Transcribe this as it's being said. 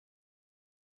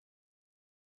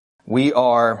We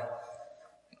have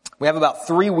about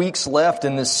 3 weeks left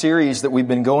in this series that we've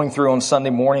been going through on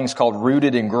Sunday mornings called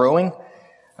Rooted and Growing.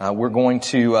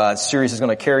 Series is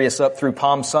going to carry us up through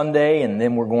Palm Sunday, and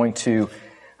then we're going to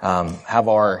have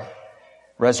our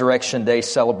Resurrection Day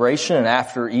celebration. And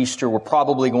after Easter, we're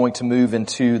probably going to move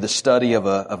into the study of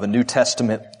a New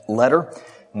Testament letter.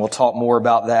 And we'll talk more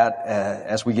about that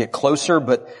as we get closer.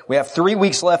 But we have 3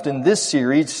 weeks left in this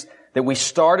series that we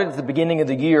started at the beginning of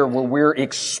the year, where we're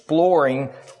exploring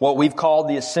what we've called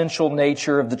the essential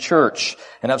nature of the church.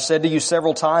 And I've said to you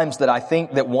several times that I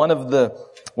think that all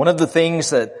of the things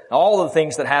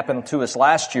that happened to us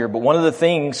last year, but one of the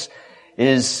things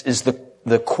is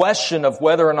the question of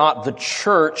whether or not the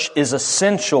church is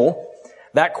essential.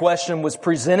 That question was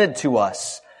presented to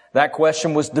us. That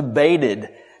question was debated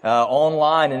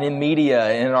online and in media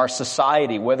and in our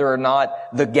society, whether or not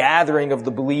the gathering of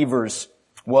the believers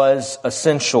was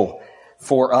essential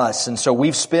for us. And so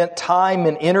we've spent time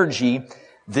and energy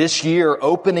this year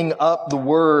opening up the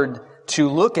Word to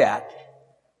look at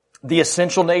the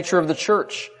essential nature of the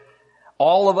church.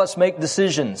 All of us make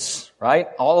decisions, right?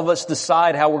 All of us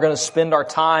decide how we're going to spend our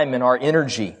time and our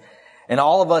energy. And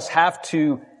all of us have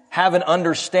to have an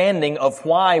understanding of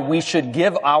why we should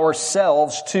give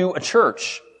ourselves to a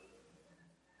church.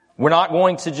 We're not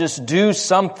going to just do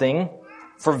something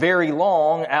for very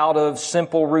long out of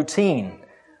simple routine.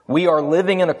 We are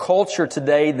living in a culture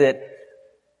today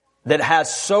that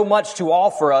has so much to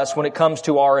offer us when it comes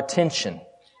to our attention.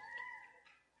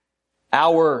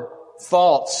 Our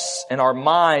thoughts and our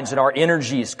minds and our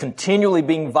energy is continually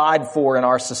being vied for in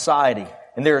our society.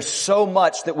 And there is so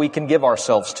much that we can give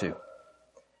ourselves to.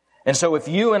 And so if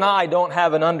you and I don't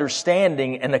have an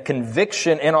understanding and a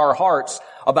conviction in our hearts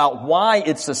about why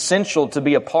it's essential to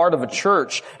be a part of a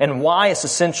church and why it's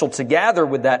essential to gather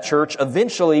with that church,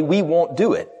 eventually we won't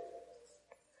do it.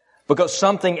 Because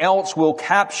something else will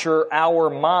capture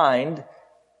our mind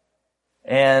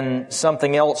and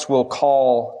something else will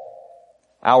call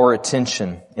our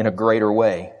attention in a greater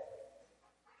way.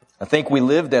 I think we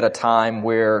lived at a time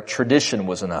where tradition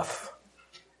was enough.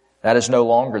 That is no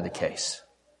longer the case.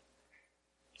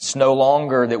 It's no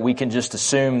longer that we can just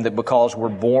assume that because we're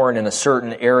born in a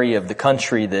certain area of the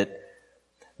country that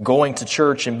going to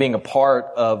church and being a part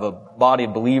of a body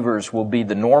of believers will be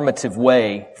the normative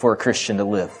way for a Christian to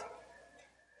live.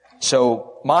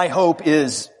 So my hope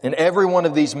is in every one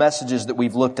of these messages that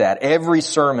we've looked at, every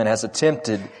sermon has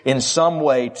attempted in some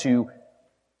way to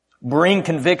bring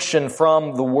conviction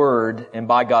from the Word and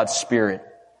by God's Spirit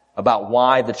about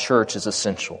why the church is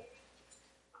essential.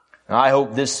 And I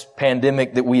hope this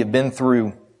pandemic that we have been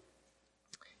through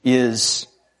is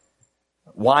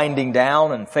winding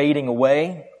down and fading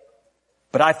away.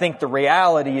 But I think the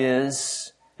reality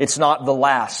is it's not the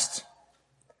last.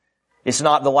 It's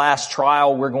not the last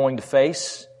trial we're going to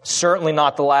face. Certainly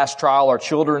not the last trial our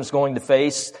children's going to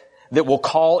face that will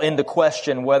call into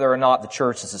question whether or not the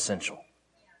church is essential.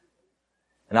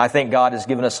 And I think God has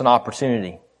given us an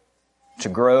opportunity to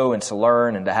grow and to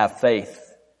learn and to have faith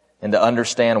and to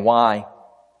understand why,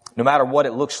 no matter what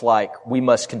it looks like, we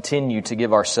must continue to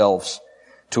give ourselves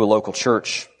to a local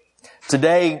church.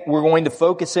 Today, we're going to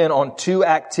focus in on two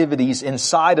activities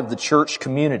inside of the church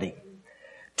community.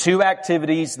 Two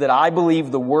activities that I believe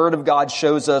the Word of God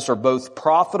shows us are both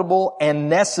profitable and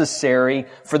necessary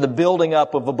for the building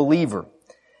up of a believer.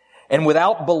 And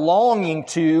without belonging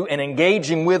to and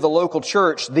engaging with a local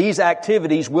church, these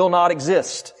activities will not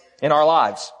exist in our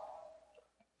lives.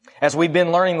 As we've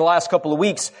been learning the last couple of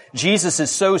weeks, Jesus is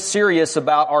so serious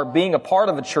about our being a part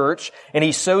of a church, and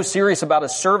He's so serious about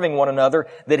us serving one another,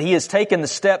 that He has taken the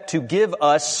step to give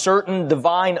us certain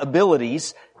divine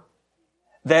abilities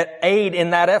that aid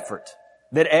in that effort.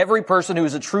 That every person who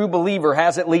is a true believer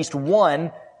has at least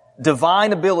one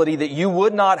divine ability that you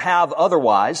would not have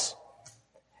otherwise,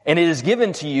 and it is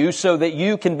given to you so that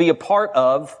you can be a part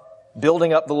of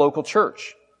building up the local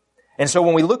church. And so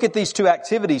when we look at these two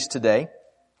activities today,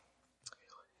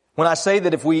 when I say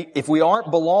that if we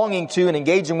aren't belonging to and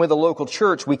engaging with a local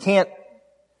church, we can't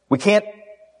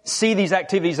see these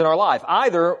activities in our life.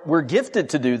 Either we're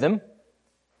gifted to do them,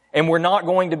 and we're not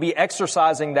going to be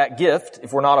exercising that gift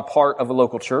if we're not a part of a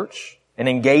local church and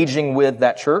engaging with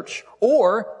that church,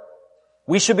 or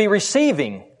we should be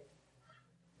receiving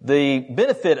the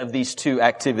benefit of these two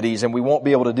activities, and we won't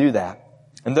be able to do that.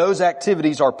 And those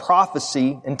activities are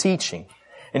prophecy and teaching.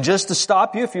 And just to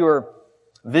stop you, if you're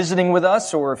visiting with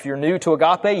us or if you're new to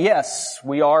Agape, yes,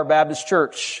 we are a Baptist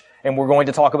church, and we're going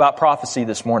to talk about prophecy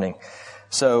this morning.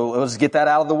 So let's get that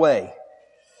out of the way.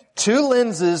 Two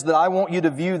lenses that I want you to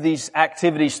view these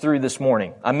activities through this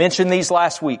morning. I mentioned these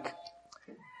last week.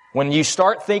 When you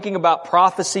start thinking about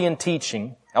prophecy and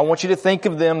teaching, I want you to think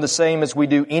of them the same as we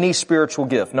do any spiritual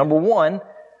gift. Number one,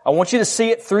 I want you to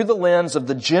see it through the lens of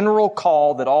the general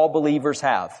call that all believers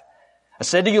have. I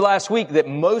said to you last week that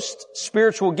most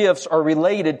spiritual gifts are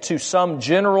related to some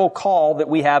general call that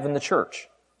we have in the church.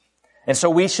 And so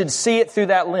we should see it through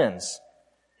that lens.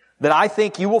 That I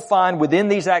think you will find within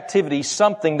these activities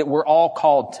something that we're all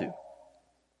called to.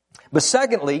 But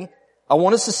secondly, I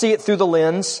want us to see it through the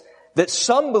lens that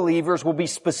some believers will be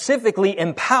specifically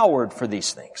empowered for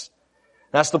these things.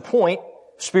 That's the point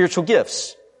of spiritual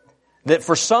gifts. That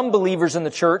for some believers in the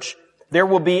church, there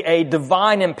will be a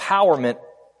divine empowerment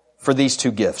for these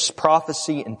two gifts,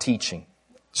 prophecy and teaching.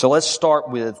 So let's start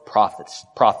with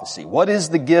prophecy. What is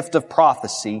the gift of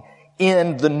prophecy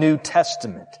in the New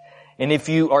Testament? And if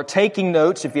you are taking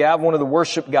notes, if you have one of the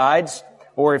worship guides,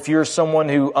 or if you're someone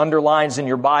who underlines in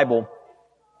your Bible,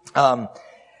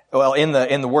 in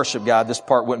the worship guide, this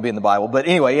part wouldn't be in the Bible, but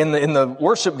anyway, in the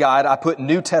worship guide, I put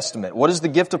New Testament. What is the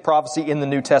gift of prophecy in the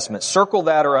New Testament? Circle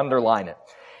that or underline it.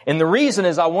 And the reason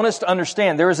is I want us to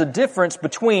understand there is a difference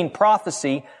between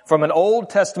prophecy from an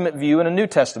Old Testament view and a New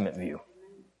Testament view.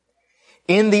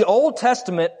 In the Old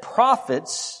Testament,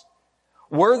 prophets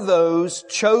were those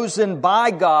chosen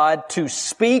by God to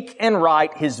speak and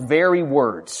write His very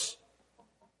words.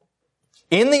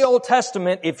 In the Old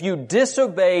Testament, if you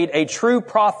disobeyed a true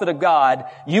prophet of God,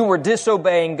 you were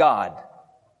disobeying God.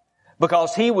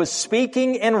 Because he was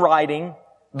speaking and writing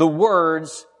the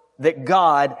words that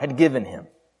God had given him.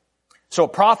 So a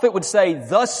prophet would say,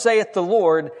 "Thus saith the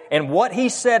Lord," and what he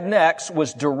said next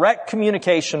was direct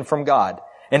communication from God.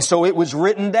 And so it was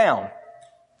written down.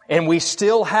 And we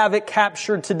still have it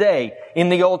captured today in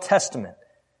the Old Testament.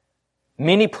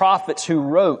 Many prophets who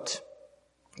wrote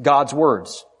God's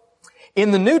words.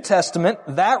 In the New Testament,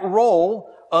 that role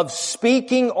of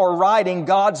speaking or writing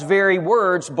God's very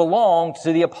words belonged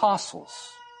to the apostles.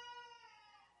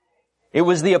 It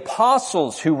was the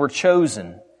apostles who were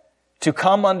chosen to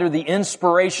come under the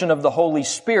inspiration of the Holy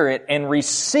Spirit and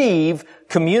receive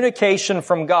communication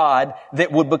from God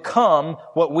that would become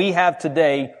what we have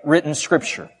today, written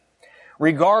Scripture.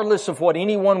 Regardless of what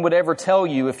anyone would ever tell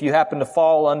you, if you happen to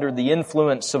fall under the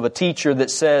influence of a teacher that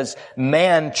says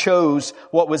man chose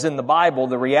what was in the Bible,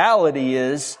 the reality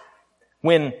is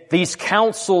when these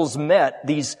councils met,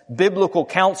 these biblical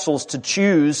councils to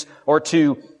choose or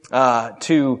to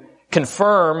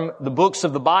confirm the books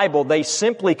of the Bible, they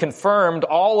simply confirmed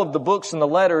all of the books and the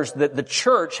letters that the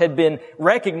church had been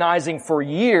recognizing for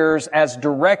years as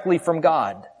directly from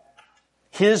God.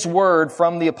 His word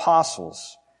from the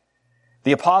apostles.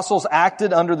 The apostles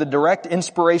acted under the direct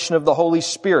inspiration of the Holy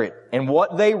Spirit, and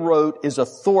what they wrote is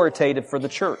authoritative for the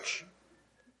church.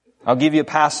 I'll give you a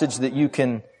passage that you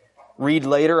can read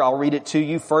later. I'll read it to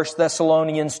you. 1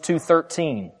 Thessalonians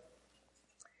 2:13.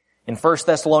 In 1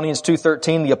 Thessalonians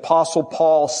 2:13, the Apostle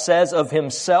Paul says of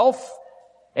himself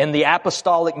and the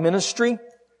apostolic ministry,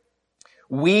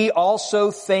 "We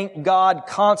also thank God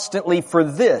constantly for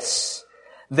this,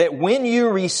 that when you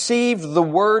received the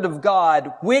word of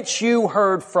God, which you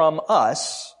heard from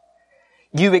us,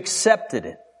 you accepted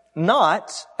it,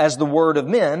 not as the word of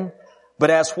men, but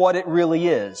as what it really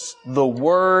is, the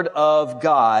word of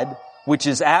God, which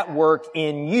is at work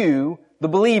in you, the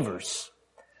believers."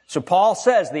 So Paul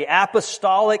says the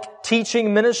apostolic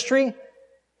teaching ministry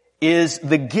is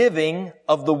the giving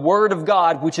of the Word of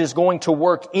God, which is going to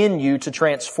work in you to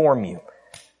transform you.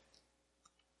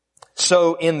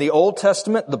 So in the Old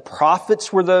Testament, the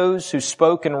prophets were those who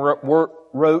spoke and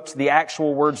wrote the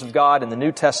actual words of God. In the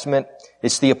New Testament,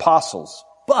 it's the apostles.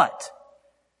 But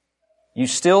you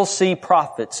still see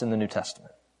prophets in the New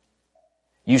Testament.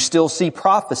 You still see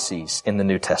prophecies in the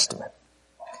New Testament.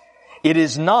 It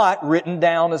is not written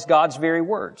down as God's very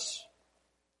words.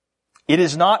 It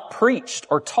is not preached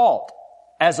or taught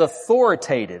as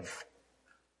authoritative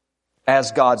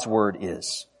as God's word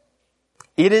is.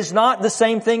 It is not the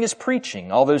same thing as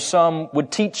preaching, although some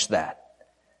would teach that.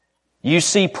 You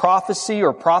see prophecy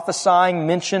or prophesying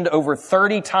mentioned over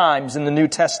 30 times in the New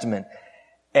Testament,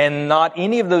 and not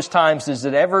any of those times does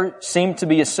it ever seem to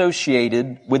be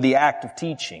associated with the act of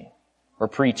teaching or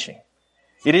preaching.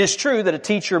 It is true that a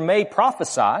teacher may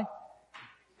prophesy,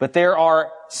 but there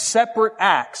are separate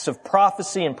acts of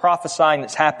prophecy and prophesying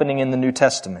that's happening in the New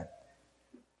Testament.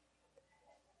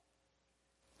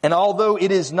 And although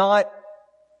it is not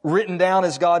written down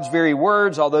as God's very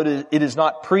words, although it is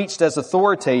not preached as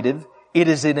authoritative, it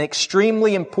is an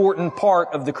extremely important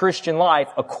part of the Christian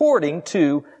life according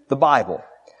to the Bible.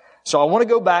 So I want to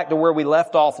go back to where we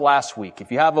left off last week.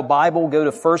 If you have a Bible, go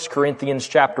to 1 Corinthians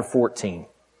chapter 14.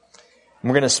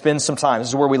 We're going to spend some time. This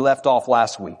is where we left off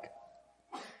last week.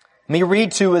 Let me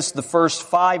read to us the first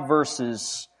 5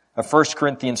 verses of 1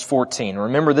 Corinthians 14.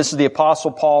 Remember, this is the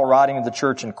Apostle Paul writing to the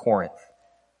church in Corinth.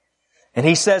 And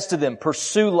he says to them,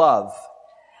 "Pursue love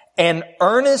and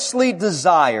earnestly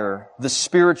desire the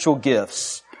spiritual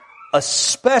gifts,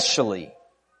 especially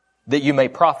that you may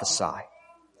prophesy.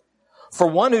 For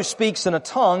one who speaks in a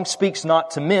tongue speaks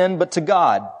not to men, but to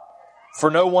God. For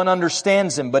no one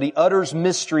understands him, but he utters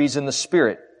mysteries in the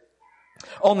Spirit.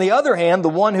 On the other hand, the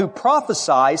one who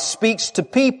prophesies speaks to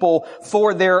people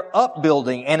for their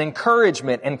upbuilding and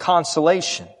encouragement and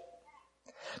consolation.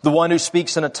 The one who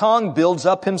speaks in a tongue builds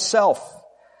up himself,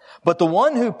 but the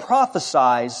one who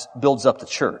prophesies builds up the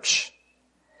church.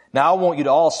 Now I want you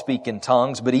to all speak in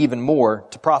tongues, but even more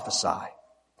to prophesy.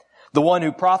 The one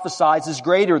who prophesies is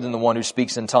greater than the one who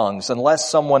speaks in tongues, unless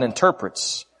someone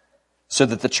interprets, so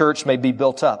that the church may be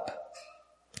built up."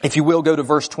 If you will, go to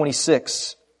verse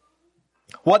 26.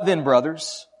 "What then,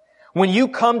 brothers? When you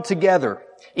come together,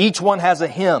 each one has a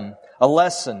hymn, a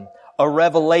lesson, a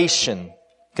revelation,"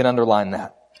 you can underline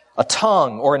that, "a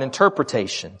tongue or an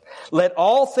interpretation. Let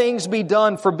all things be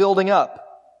done for building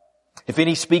up. If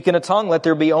any speak in a tongue, let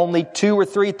there be only 2 or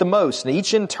 3 at the most, and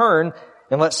each in turn,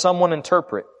 and let someone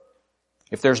interpret.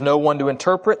 If there's no one to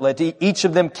interpret, let each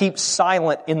of them keep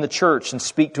silent in the church and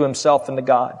speak to himself and to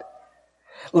God.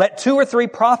 Let 2 or 3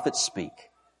 prophets speak,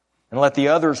 and let the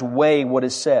others weigh what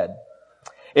is said.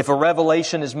 If a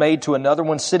revelation is made to another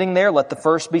one sitting there, let the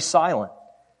first be silent.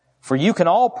 For you can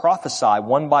all prophesy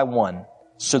one by one,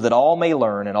 so that all may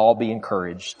learn and all be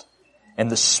encouraged.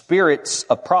 And the spirits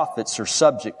of prophets are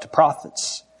subject to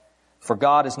prophets. For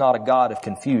God is not a God of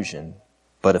confusion,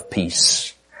 but of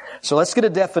peace." So let's get a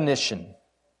definition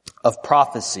of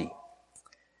prophecy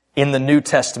in the New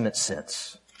Testament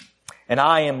sense. And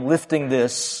I am lifting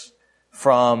this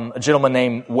from a gentleman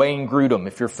named Wayne Grudem.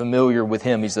 If you're familiar with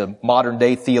him, he's a modern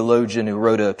day theologian who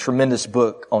wrote a tremendous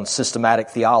book on systematic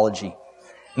theology.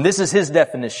 And this is his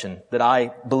definition that I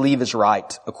believe is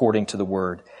right according to the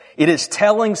Word. It is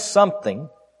telling something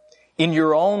in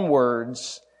your own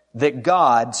words that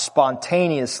God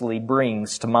spontaneously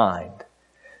brings to mind.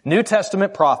 New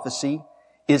Testament prophecy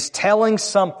is telling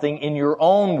something in your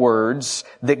own words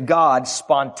that God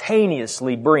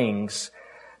spontaneously brings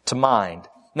to mind.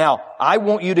 Now, I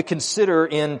want you to consider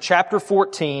in chapter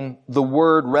 14 the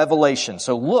word revelation.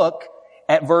 So look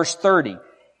at verse 30.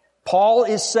 Paul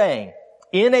is saying,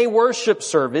 in a worship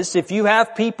service, if you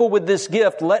have people with this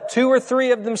gift, let 2 or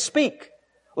 3 of them speak.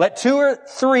 Let 2 or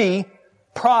 3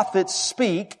 prophets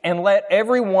speak, and let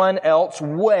everyone else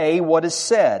weigh what is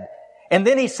said. And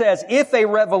then he says, if a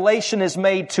revelation is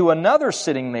made to another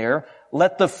sitting there,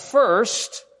 let the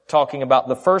first, talking about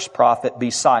the first prophet,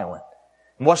 be silent.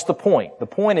 And what's the point? The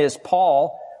point is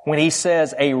Paul, when he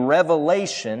says a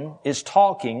revelation, is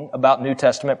talking about New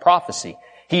Testament prophecy.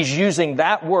 He's using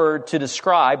that word to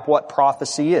describe what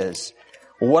prophecy is.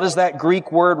 Well, what does that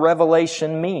Greek word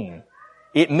revelation mean?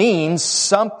 It means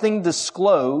something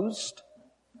disclosed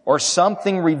or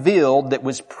something revealed that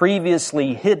was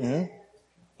previously hidden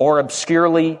or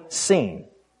obscurely seen.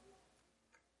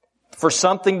 For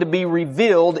something to be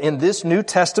revealed in this New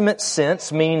Testament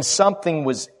sense means something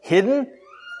was hidden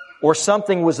or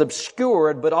something was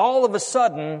obscured, but all of a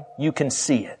sudden you can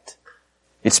see it.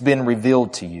 It's been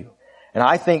revealed to you. And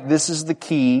I think this is the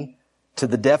key to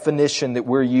the definition that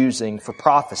we're using for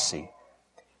prophecy.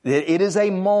 That it is a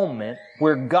moment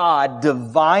where God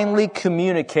divinely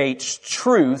communicates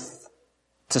truth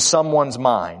to someone's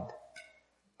mind.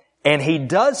 And He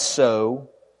does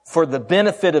so for the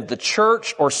benefit of the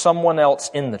church or someone else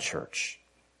in the church.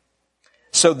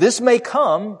 So this may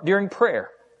come during prayer.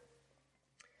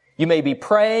 You may be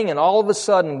praying and all of a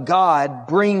sudden God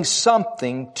brings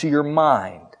something to your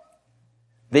mind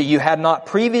that you had not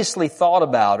previously thought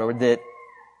about or that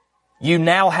you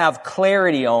now have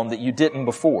clarity on that you didn't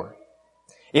before.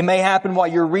 It may happen while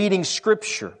you're reading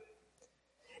Scripture.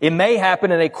 It may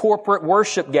happen in a corporate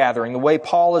worship gathering, the way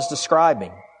Paul is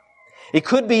describing. It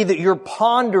could be that you're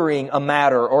pondering a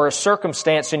matter or a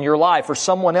circumstance in your life or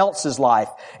someone else's life,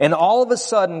 and all of a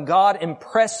sudden God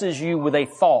impresses you with a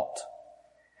thought.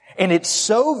 And it's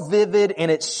so vivid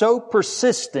and it's so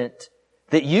persistent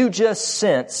that you just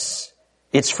sense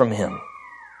it's from Him.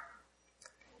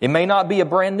 It may not be a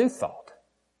brand new thought.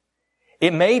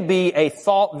 It may be a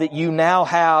thought that you now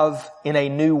have in a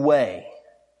new way.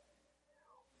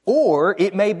 Or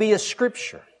it may be a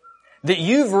scripture that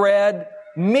you've read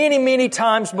many, many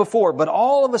times before, but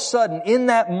all of a sudden in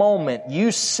that moment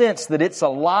you sense that it's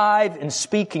alive and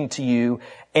speaking to you,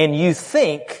 and you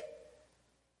think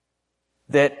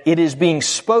that it is being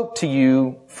spoke to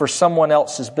you for someone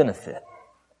else's benefit,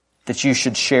 that you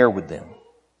should share with them.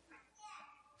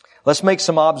 Let's make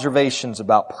some observations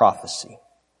about prophecy.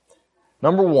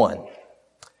 Number one,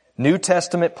 New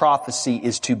Testament prophecy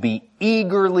is to be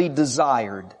eagerly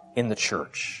desired in the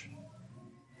church.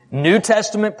 New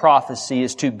Testament prophecy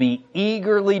is to be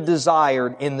eagerly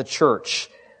desired in the church.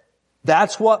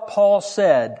 That's what Paul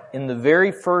said in the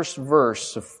very first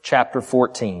verse of chapter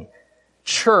 14.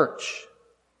 Church,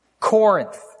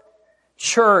 Corinth,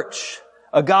 church,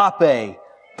 agape,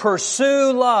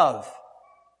 pursue love,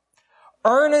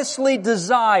 earnestly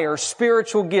desire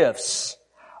spiritual gifts,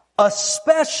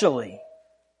 especially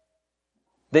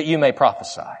that you may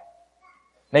prophesy.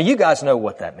 Now you guys know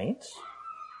what that means.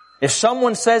 If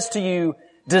someone says to you,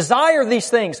 desire these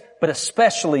things, but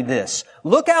especially this.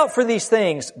 Look out for these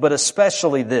things, but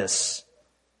especially this.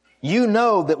 You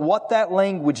know that what that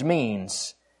language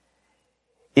means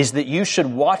is that you should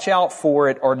watch out for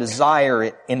it or desire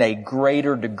it in a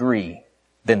greater degree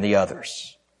than the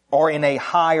others, or in a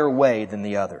higher way than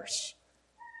the others.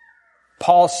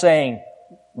 Paul's saying,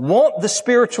 want the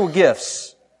spiritual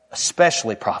gifts,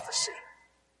 especially prophecy.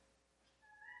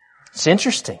 It's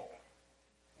interesting.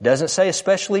 It doesn't say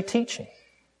especially teaching.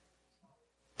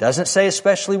 It doesn't say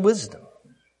especially wisdom.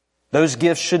 Those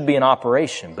gifts should be in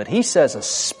operation, but he says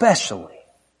especially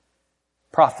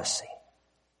prophecy.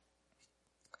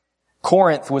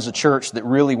 Corinth was a church that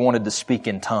really wanted to speak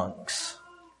in tongues.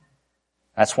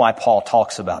 That's why Paul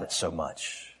talks about it so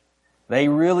much. They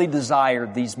really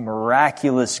desired these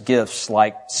miraculous gifts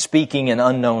like speaking in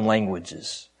unknown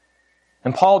languages.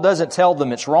 And Paul doesn't tell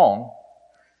them it's wrong,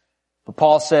 but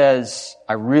Paul says,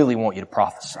 I really want you to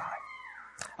prophesy.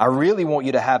 I really want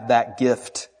you to have that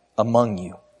gift among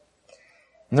you.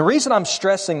 And the reason I'm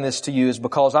stressing this to you is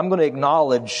because I'm going to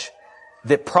acknowledge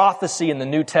that prophecy in the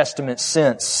New Testament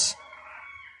sense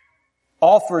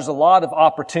offers a lot of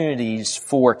opportunities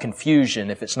for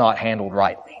confusion if it's not handled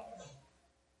rightly.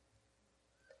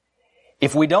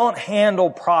 If we don't handle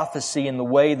prophecy in the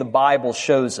way the Bible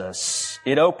shows us,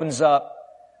 it opens up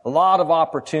a lot of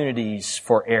opportunities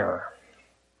for error.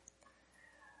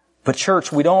 But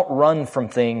church, we don't run from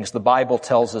things the Bible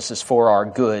tells us is for our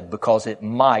good because it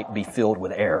might be filled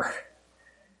with error.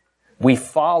 We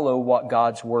follow what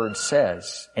God's Word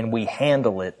says and we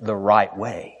handle it the right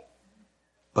way.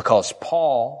 Because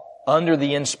Paul, under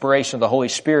the inspiration of the Holy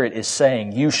Spirit, is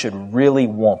saying you should really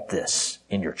want this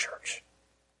in your church.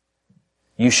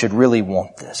 You should really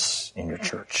want this in your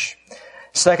church.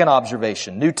 Second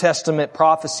observation, New Testament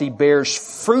prophecy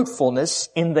bears fruitfulness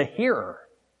in the hearer.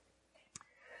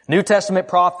 New Testament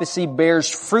prophecy bears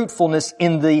fruitfulness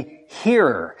in the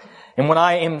hearer. And when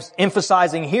I am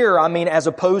emphasizing hearer, I mean as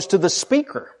opposed to the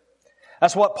speaker.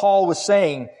 That's what Paul was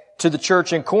saying to the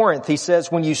church in Corinth. He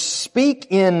says, when you speak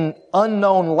in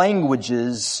unknown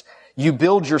languages, you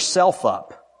build yourself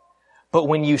up. But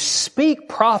when you speak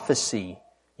prophecy,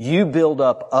 you build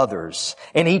up others.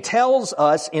 And he tells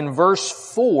us in verse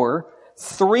 3,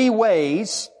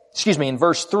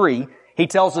 he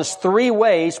tells us 3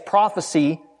 ways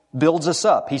prophecy builds us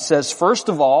up. He says, first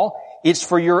of all, it's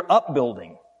for your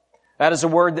upbuilding. That is a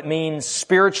word that means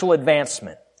spiritual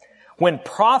advancement. When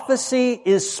prophecy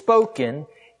is spoken,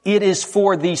 it is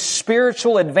for the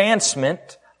spiritual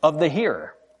advancement of the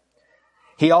hearer.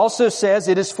 He also says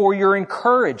it is for your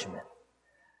encouragement.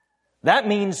 That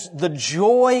means the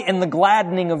joy and the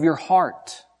gladdening of your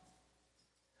heart.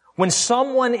 When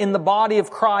someone in the body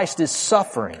of Christ is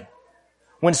suffering,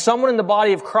 when someone in the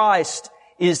body of Christ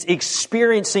is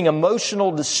experiencing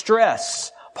emotional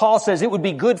distress, Paul says it would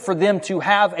be good for them to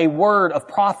have a word of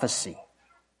prophecy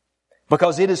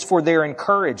because it is for their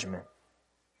encouragement.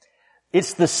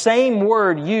 It's the same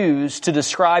word used to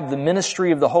describe the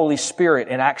ministry of the Holy Spirit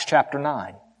in Acts chapter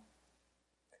 9.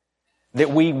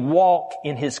 That we walk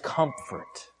in His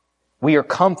comfort. We are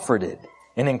comforted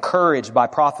and encouraged by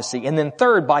prophecy. And then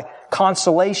third, by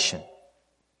consolation.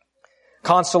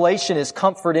 Consolation is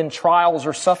comfort in trials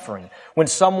or suffering. When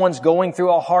someone's going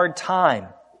through a hard time,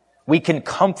 we can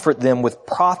comfort them with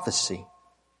prophecy.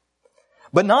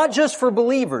 But not just for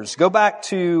believers. Go back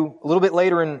to a little bit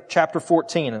later in chapter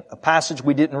 14, a passage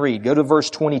we didn't read. Go to verse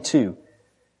 22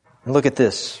 and look at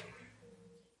this.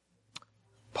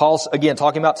 Paul's, again,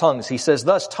 talking about tongues. He says,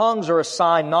 thus tongues are a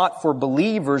sign not for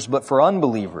believers, but for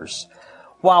unbelievers.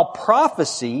 While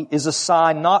prophecy is a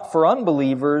sign not for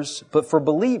unbelievers, but for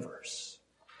believers.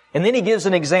 And then he gives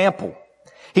an example.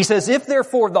 He says, if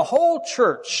therefore the whole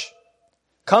church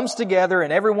comes together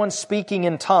and everyone's speaking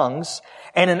in tongues,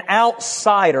 and an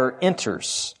outsider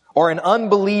enters, or an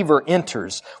unbeliever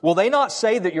enters, will they not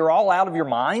say that you're all out of your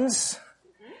minds?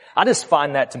 I just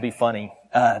find that to be funny.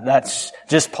 That's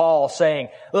just Paul saying,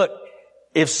 look,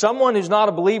 If someone who's not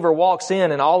a believer walks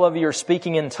in and all of you are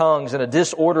speaking in tongues in a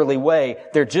disorderly way,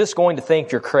 they're just going to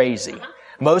think you're crazy.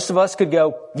 Most of us could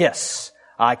go, yes,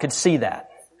 I could see that.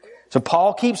 So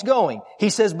Paul keeps going. He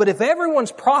says, but if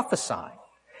everyone's prophesying,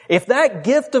 if that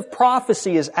gift of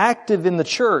prophecy is active in the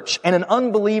church and an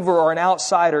unbeliever or an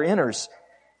outsider enters,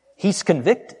 he's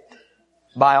convicted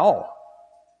by all.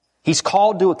 He's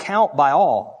called to account by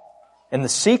all. And the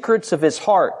secrets of his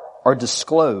heart are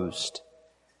disclosed.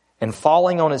 And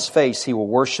falling on his face, he will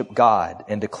worship God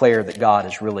and declare that God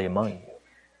is really among you.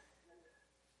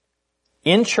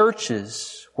 In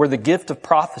churches where the gift of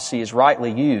prophecy is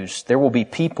rightly used, there will be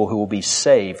people who will be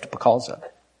saved because of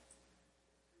it.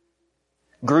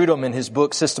 Grudem, in his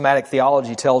book Systematic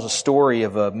Theology, tells a story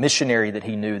of a missionary that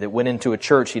he knew that went into a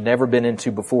church he'd never been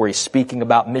into before. He's speaking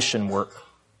about mission work.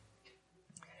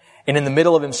 And in the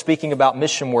middle of him speaking about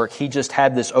mission work, he just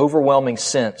had this overwhelming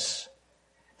sense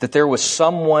that there was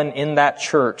someone in that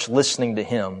church listening to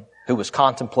him who was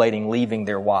contemplating leaving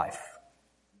their wife.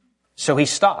 So he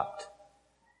stopped.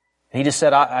 He just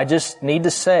said, I just need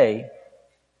to say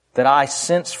that I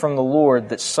sense from the Lord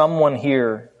that someone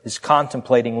here is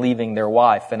contemplating leaving their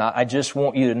wife. And I just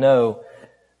want you to know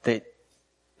that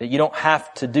you don't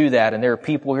have to do that. And there are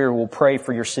people here who will pray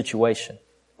for your situation.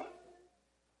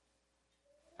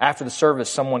 After the service,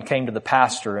 someone came to the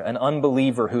pastor, an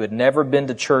unbeliever who had never been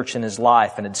to church in his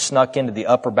life and had snuck into the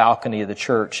upper balcony of the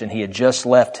church, and he had just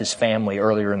left his family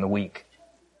earlier in the week.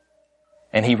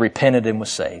 And he repented and was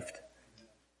saved.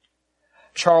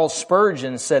 Charles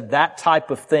Spurgeon said that type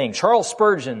of thing. Charles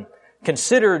Spurgeon,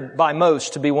 considered by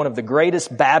most to be one of the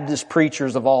greatest Baptist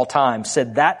preachers of all time,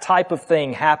 said that type of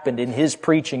thing happened in his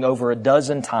preaching over a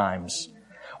dozen times,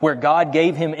 where God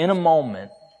gave him in a moment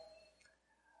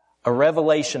a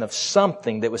revelation of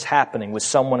something that was happening with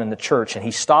someone in the church, and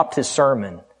he stopped his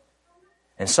sermon.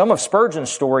 And some of Spurgeon's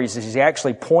stories is he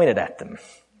actually pointed at them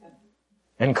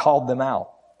and called them out.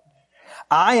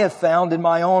 I have found in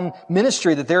my own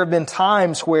ministry that there have been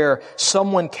times where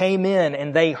someone came in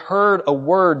and they heard a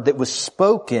word that was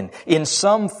spoken in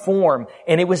some form,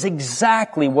 and it was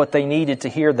exactly what they needed to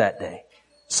hear that day.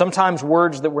 Sometimes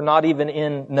words that were not even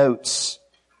in notes.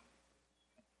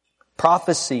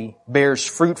 Prophecy bears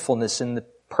fruitfulness in the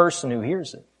person who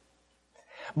hears it.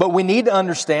 But we need to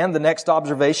understand the next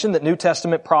observation, that New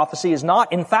Testament prophecy is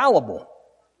not infallible.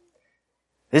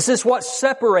 This is what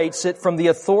separates it from the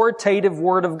authoritative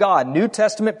Word of God. New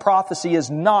Testament prophecy is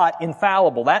not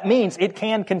infallible. That means it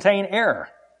can contain error.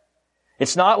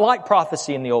 It's not like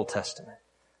prophecy in the Old Testament.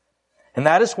 And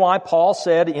that is why Paul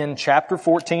said in chapter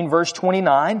 14, verse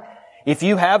 29, if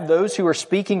you have those who are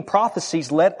speaking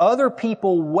prophecies, let other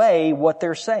people weigh what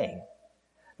they're saying.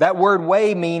 That word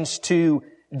weigh means to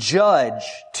judge,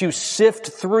 to sift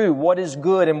through what is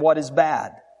good and what is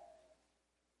bad.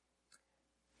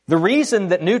 The reason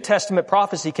that New Testament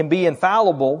prophecy can be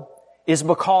infallible is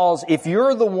because if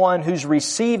you're the one who's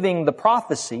receiving the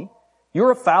prophecy,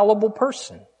 you're a fallible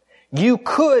person. You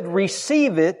could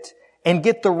receive it and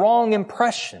get the wrong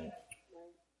impression.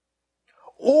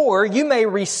 Or you may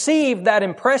receive that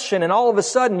impression and all of a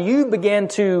sudden you begin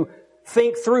to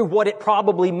think through what it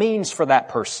probably means for that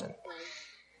person.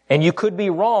 And you could be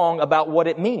wrong about what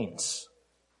it means.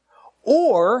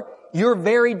 Or your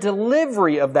very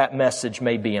delivery of that message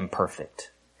may be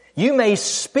imperfect. You may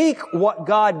speak what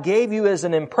God gave you as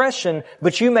an impression,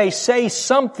 but you may say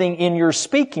something in your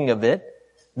speaking of it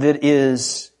that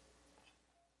is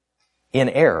in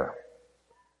error.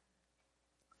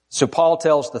 So Paul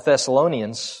tells the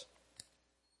Thessalonians,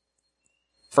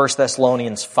 1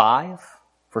 Thessalonians 5,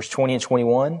 verse 20 and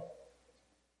 21,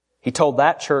 he told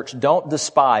that church, don't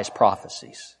despise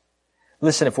prophecies.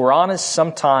 Listen, if we're honest,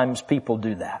 sometimes people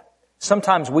do that.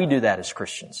 Sometimes we do that as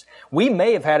Christians. We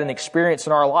may have had an experience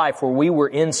in our life where we were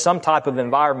in some type of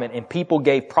environment and people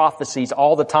gave prophecies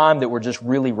all the time that were just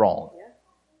really wrong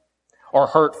or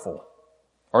hurtful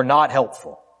or not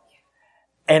helpful.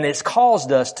 And it's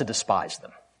caused us to despise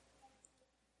them.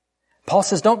 Paul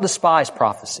says, don't despise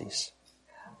prophecies,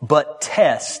 but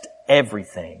test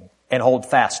everything and hold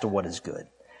fast to what is good.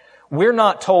 We're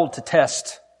not told to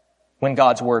test when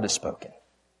God's word is spoken.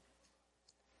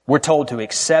 We're told to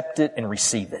accept it and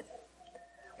receive it.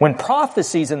 When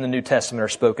prophecies in the New Testament are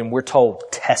spoken, we're told,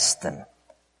 test them.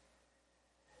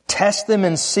 Test them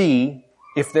and see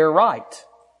if they're right.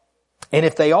 And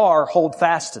if they are, hold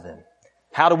fast to them.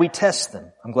 How do we test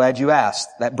them? I'm glad you asked.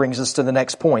 That brings us to the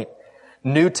next point.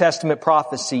 New Testament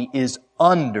prophecy is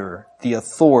under the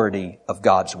authority of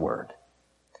God's Word.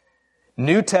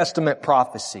 New Testament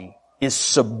prophecy is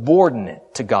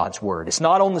subordinate to God's Word. It's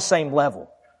not on the same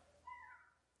level.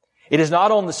 It is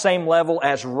not on the same level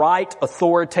as right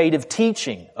authoritative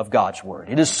teaching of God's Word.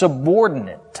 It is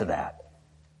subordinate to that.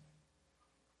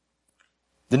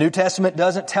 The New Testament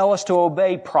doesn't tell us to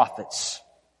obey prophets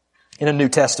in a New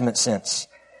Testament sense.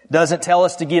 It doesn't tell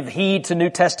us to give heed to New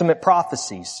Testament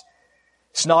prophecies.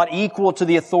 It's not equal to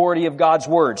the authority of God's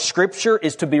Word. Scripture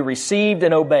is to be received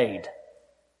and obeyed.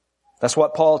 That's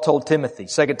what Paul told Timothy,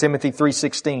 2 Timothy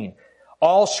 3:16.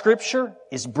 All Scripture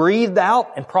is breathed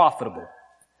out and profitable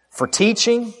for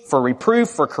teaching, for reproof,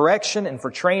 for correction, and for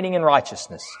training in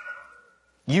righteousness.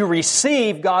 You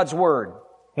receive God's Word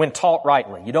when taught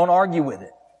rightly. You don't argue with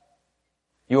it.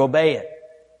 You obey it.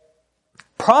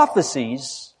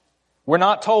 Prophecies, we're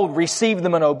not told receive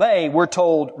them and obey. We're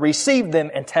told receive them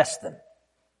and test them.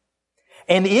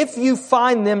 And if you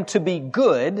find them to be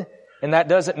good, and that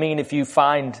doesn't mean if you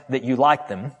find that you like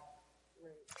them,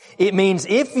 it means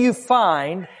if you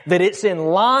find that it's in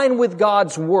line with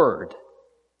God's Word,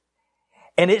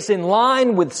 and it's in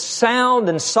line with sound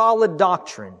and solid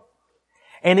doctrine,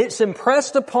 and it's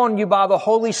impressed upon you by the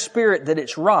Holy Spirit that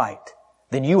it's right,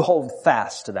 then you hold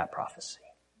fast to that prophecy.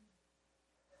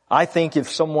 I think if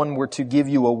someone were to give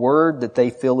you a word that they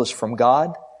feel is from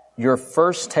God, your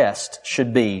first test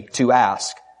should be to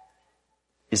ask,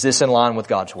 is this in line with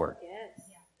God's Word?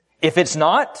 If it's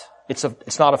not,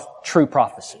 it's not a true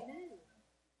prophecy.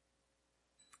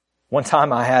 One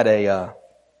time I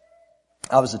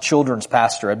was a children's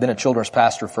pastor. I'd been a children's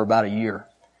pastor for about a year.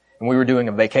 And we were doing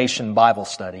a vacation Bible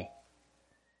study.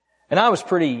 And I was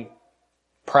pretty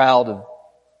proud of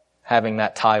having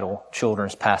that title,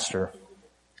 children's pastor.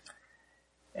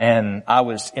 And I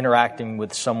was interacting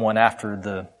with someone after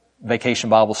the vacation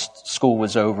Bible school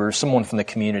was over, someone from the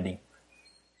community.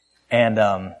 And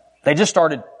they just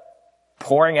started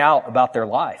pouring out about their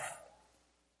life.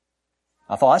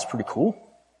 I thought, that's pretty cool.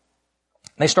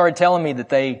 They started telling me that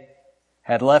they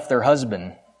had left their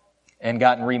husband and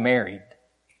gotten remarried.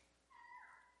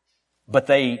 But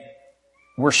they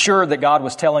were sure that God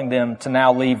was telling them to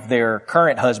now leave their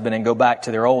current husband and go back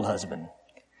to their old husband.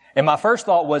 And my first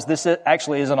thought was, this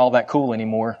actually isn't all that cool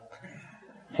anymore.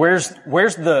 Where's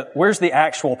the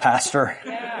actual pastor?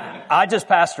 Yeah. I just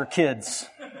pastor kids.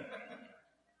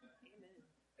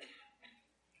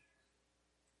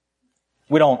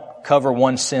 We don't cover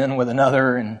one sin with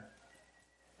another, and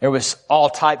there was all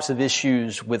types of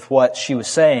issues with what she was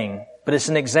saying. But it's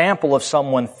an example of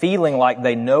someone feeling like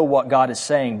they know what God is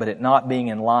saying, but it not being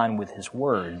in line with His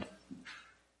Word.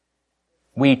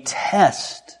 We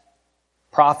test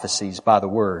prophecies by the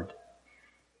Word.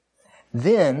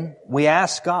 Then we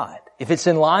ask God, if it's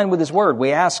in line with His Word,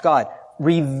 we ask God,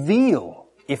 reveal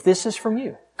if this is from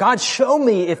you. God, show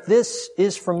me if this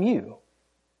is from you.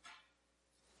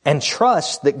 And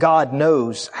trust that God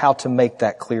knows how to make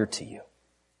that clear to you.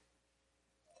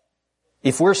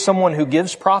 If we're someone who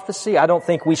gives prophecy, I don't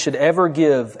think we should ever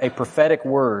give a prophetic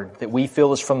word that we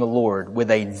feel is from the Lord with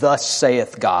a thus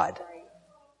saith God.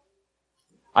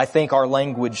 I think our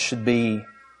language should be,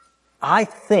 I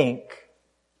think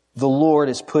the Lord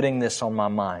is putting this on my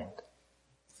mind,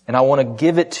 and I want to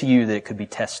give it to you that it could be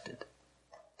tested.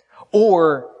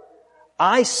 Or,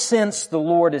 I sense the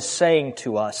Lord is saying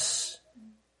to us,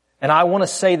 and I want to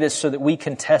say this so that we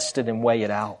can test it and weigh it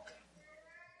out.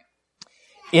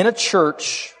 In a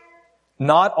church,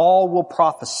 not all will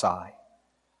prophesy,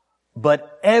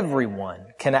 but everyone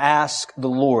can ask the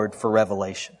Lord for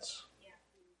revelations.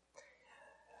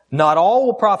 Not all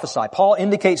will prophesy. Paul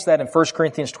indicates that in 1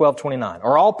 Corinthians 12:29.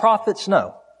 Are all prophets?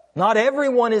 No. Not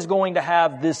everyone is going to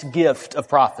have this gift of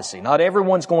prophecy. Not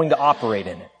everyone's going to operate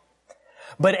in it.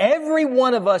 But every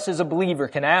one of us as a believer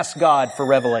can ask God for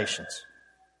revelations.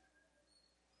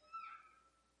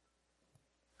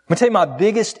 I'm going to tell you my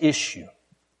biggest issue.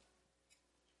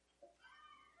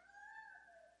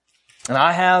 And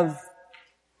I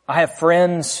have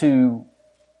friends who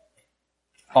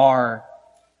are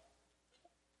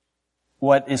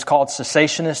what is called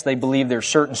cessationists. They believe there are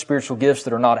certain spiritual gifts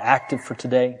that are not active for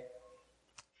today.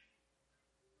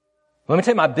 Let me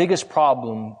tell you my biggest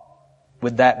problem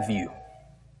with that view.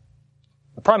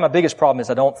 Probably my biggest problem is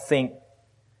I don't think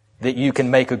that you can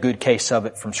make a good case of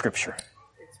it from Scripture.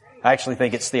 I actually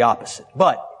think it's the opposite.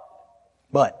 But,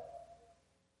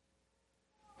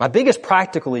 my biggest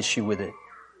practical issue with it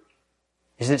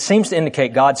is it seems to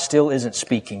indicate God still isn't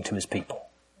speaking to His people.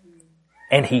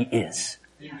 And He is.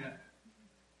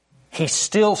 He's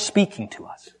still speaking to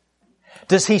us.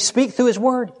 Does He speak through His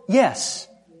Word? Yes.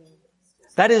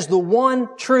 That is the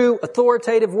one true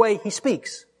authoritative way He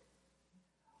speaks.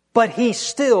 But He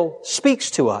still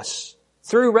speaks to us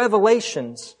through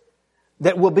revelations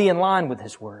that will be in line with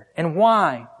His Word? And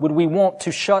why would we want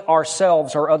to shut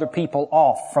ourselves or other people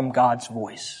off from God's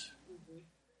voice?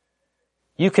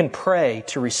 You can pray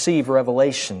to receive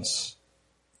revelations.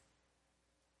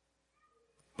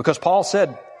 Because Paul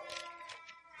said,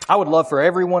 I would love for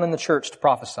everyone in the church to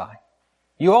prophesy.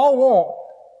 You all won't,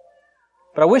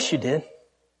 but I wish you did.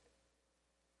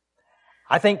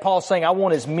 I think Paul's saying, I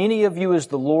want as many of you as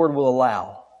the Lord will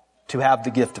allow to have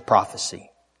the gift of prophecy.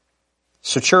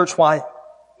 So church, why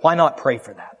not pray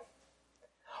for that?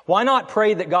 Why not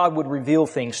pray that God would reveal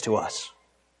things to us?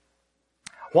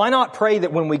 Why not pray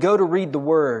that when we go to read the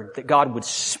Word, that God would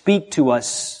speak to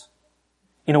us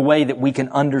in a way that we can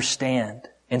understand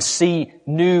and see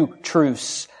new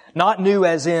truths? Not new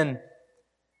as in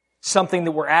something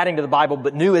that we're adding to the Bible,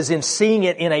 but new as in seeing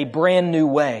it in a brand new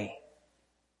way.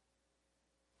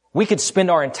 We could spend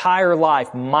our entire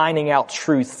life mining out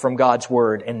truth from God's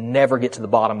Word and never get to the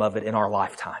bottom of it in our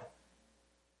lifetime.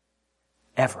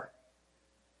 Ever.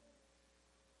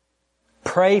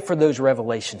 Pray for those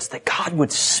revelations, that God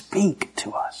would speak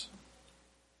to us.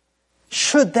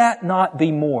 Should that not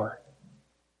be more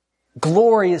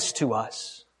glorious to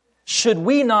us? Should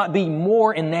we not be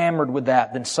more enamored with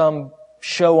that than some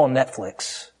show on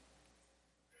Netflix?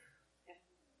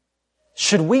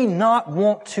 Should we not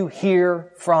want to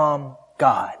hear from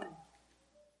God?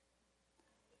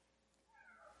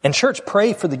 And church,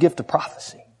 pray for the gift of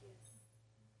prophecy.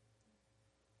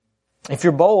 If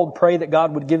you're bold, pray that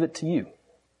God would give it to you.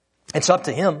 It's up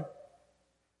to Him.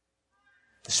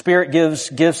 The Spirit gives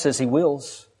gifts as He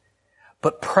wills.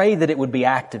 But pray that it would be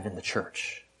active in the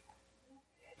church.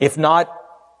 If not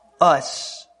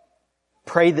us,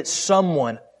 pray that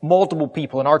someone, multiple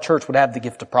people in our church would have the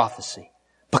gift of prophecy.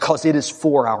 Because it is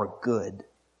for our good.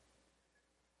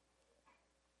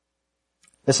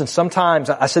 Listen, sometimes,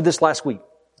 I said this last week,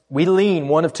 we lean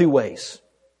one of two ways.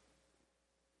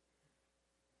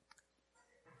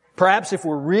 Perhaps if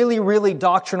we're really, really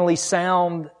doctrinally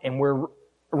sound and we're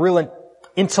real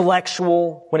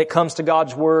intellectual when it comes to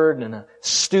God's Word and a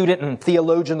student and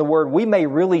theologian of the Word, we may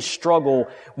really struggle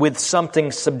with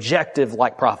something subjective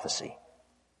like prophecy.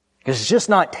 Because it's just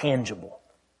not tangible.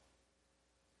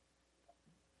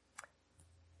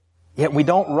 Yet we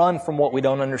don't run from what we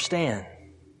don't understand.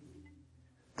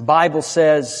 The Bible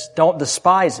says, don't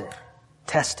despise it.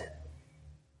 Test it.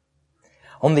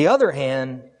 On the other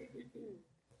hand,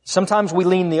 sometimes we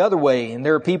lean the other way, and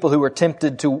there are people who are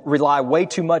tempted to rely way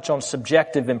too much on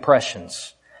subjective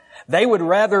impressions. They would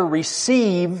rather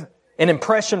receive an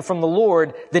impression from the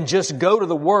Lord than just go to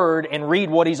the Word and read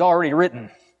what He's already written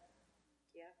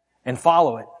and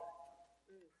follow it.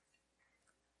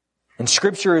 And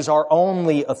Scripture is our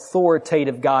only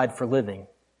authoritative guide for living.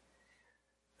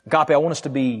 Agape, I want us to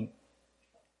be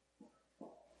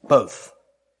both.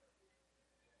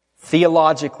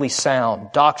 Theologically sound,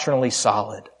 doctrinally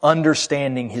solid,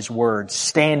 understanding His Word,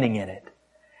 standing in it,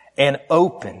 and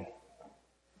open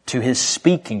to His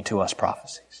speaking to us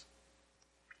prophecies.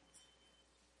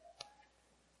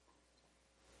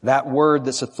 That word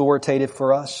that's authoritative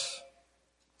for us,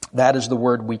 that is the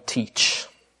word we teach.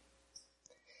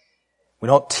 We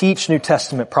don't teach New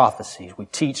Testament prophecies. We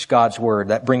teach God's Word.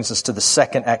 That brings us to the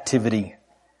second activity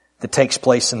that takes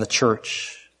place in the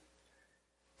church.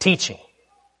 Teaching.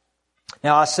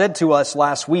 Now, I said to us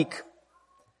last week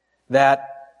that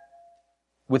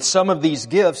with some of these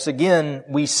gifts, again,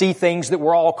 we see things that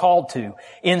we're all called to.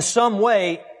 In some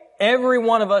way, every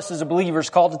one of us as a believer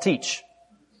is called to teach.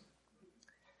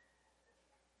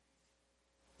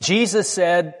 Jesus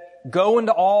said, go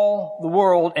into all the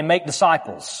world and make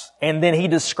disciples. And then He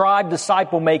described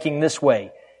disciple making this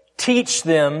way. Teach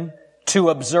them to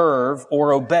observe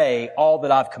or obey all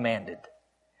that I've commanded.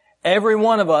 Every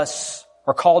one of us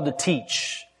are called to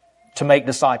teach, to make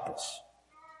disciples.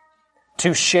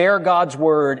 To share God's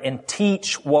Word and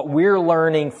teach what we're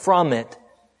learning from it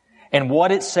and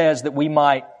what it says that we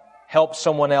might help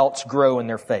someone else grow in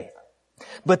their faith.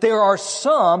 But there are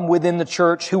some within the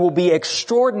church who will be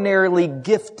extraordinarily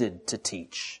gifted to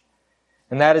teach.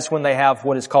 And that is when they have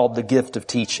what is called the gift of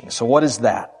teaching. So what is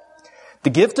that? The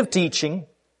gift of teaching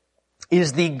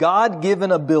is the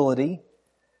God-given ability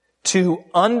to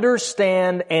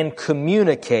understand and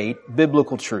communicate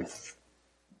biblical truth.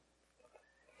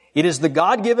 It is the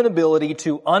God-given ability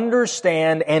to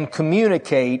understand and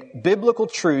communicate biblical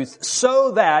truth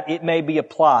so that it may be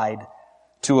applied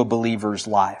to a believer's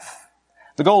life.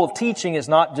 The goal of teaching is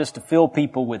not just to fill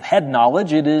people with head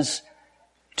knowledge. It is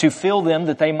to fill them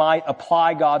that they might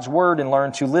apply God's Word and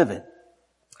learn to live it.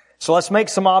 So let's make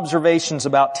some observations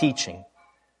about teaching.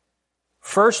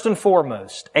 First and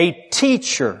foremost, a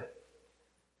teacher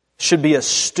should be a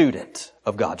student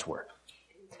of God's Word.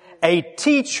 a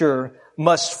teacher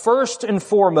must first and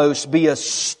foremost be a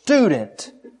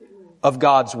student of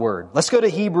God's Word. Let's go to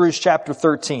Hebrews chapter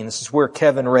 13. This is where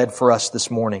Kevin read for us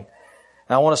this morning.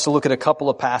 And I want us to look at a couple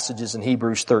of passages in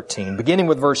Hebrews 13, beginning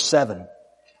with verse 7.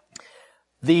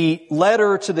 The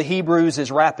letter to the Hebrews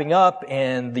is wrapping up,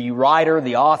 and the writer,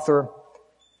 the author,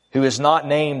 who is not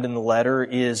named in the letter,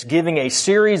 is giving a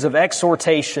series of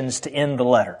exhortations to end the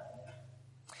letter.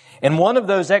 And one of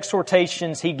those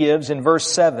exhortations he gives in verse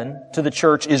 7 to the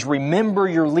church is, remember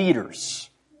your leaders.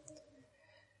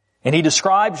 And he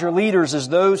describes your leaders as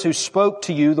those who spoke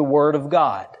to you the Word of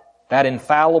God, that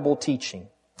infallible teaching.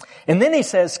 And then he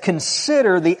says,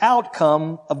 consider the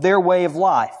outcome of their way of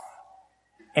life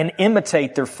and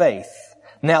imitate their faith.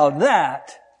 Now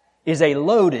that is a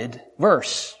loaded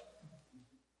verse.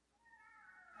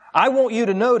 I want you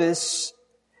to notice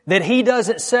that he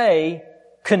doesn't say,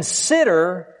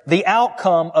 consider the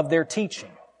outcome of their teaching.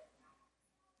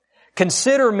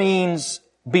 Consider means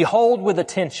behold with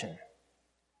attention.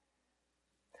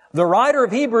 The writer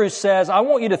of Hebrews says, I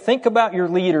want you to think about your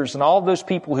leaders and all those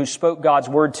people who spoke God's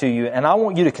Word to you, and I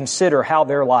want you to consider how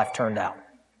their life turned out.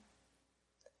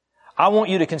 I want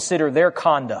you to consider their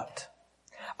conduct.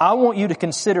 I want you to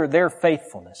consider their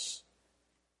faithfulness.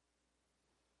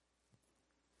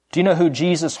 Do you know who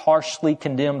Jesus harshly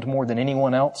condemned more than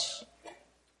anyone else?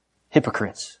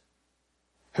 Hypocrites,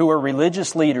 who are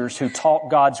religious leaders who taught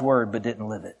God's Word but didn't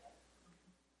live it.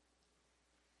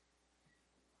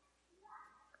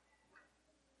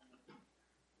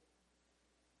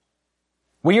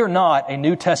 We are not a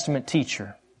New Testament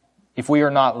teacher if we are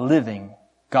not living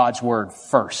God's Word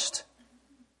first.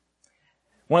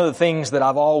 One of the things that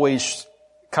I've always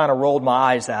kind of rolled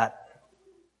my eyes at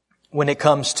when it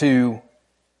comes to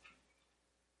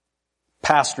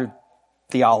pastor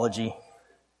theology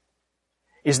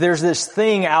is there's this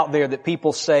thing out there that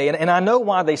people say, and I know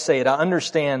why they say it. I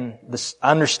understand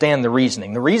the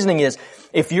reasoning. The reasoning is,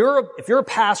 if you're a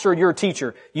pastor or you're a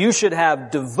teacher, you should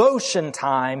have devotion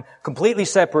time completely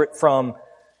separate from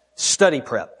study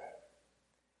prep.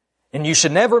 And you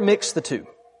should never mix the two.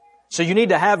 So you need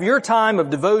to have your time of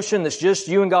devotion that's just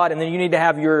you and God, and then you need to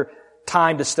have your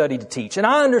time to study to teach. And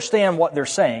I understand what they're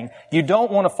saying. You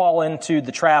don't want to fall into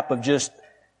the trap of just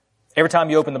every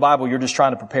time you open the Bible, you're just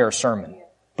trying to prepare a sermon.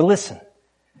 But listen,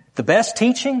 the best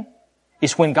teaching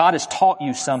is when God has taught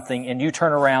you something and you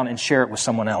turn around and share it with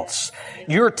someone else.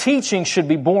 Your teaching should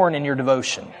be born in your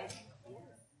devotion.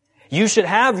 You should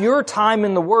have your time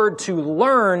in the Word to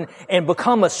learn and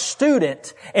become a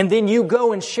student, and then you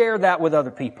go and share that with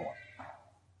other people.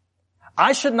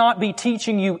 I should not be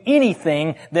teaching you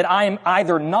anything that I am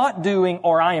either not doing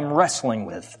or I am wrestling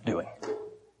with doing.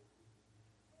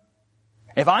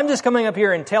 If I'm just coming up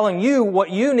here and telling you what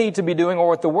you need to be doing or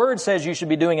what the Word says you should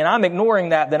be doing and I'm ignoring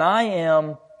that, then I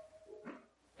am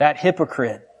that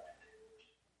hypocrite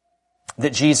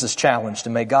that Jesus challenged.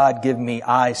 And may God give me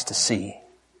eyes to see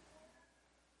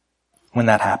when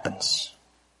that happens.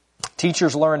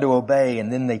 Teachers learn to obey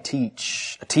and then they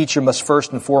teach. A teacher must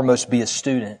first and foremost be a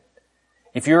student.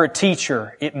 If you're a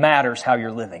teacher, it matters how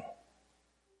you're living.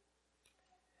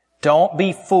 Don't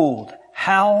be fooled.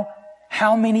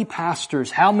 How many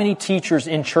pastors, how many teachers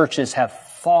in churches have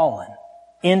fallen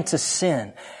into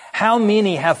sin? How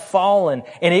many have fallen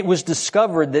and it was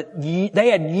discovered that they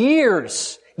had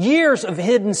years of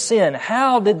hidden sin.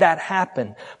 How did that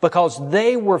happen? Because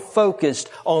they were focused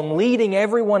on leading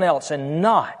everyone else and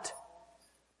not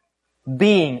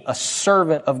being a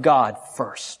servant of God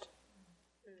first.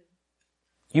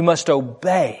 You must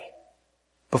obey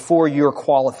before you're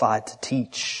qualified to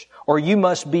teach, or you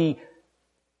must be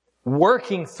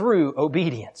working through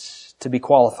obedience to be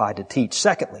qualified to teach.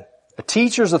 Secondly, a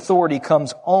teacher's authority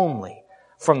comes only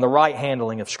from the right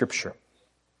handling of Scripture.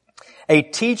 A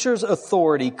teacher's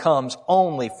authority comes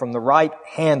only from the right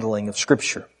handling of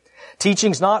Scripture.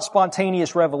 Teaching's not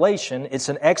spontaneous revelation, it's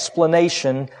an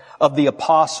explanation of the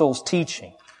apostles'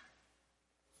 teaching.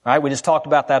 All right, we just talked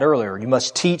about that earlier. You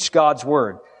must teach God's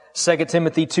Word. 2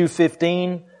 Timothy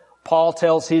 2:15, Paul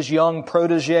tells his young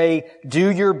protege, do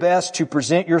your best to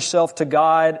present yourself to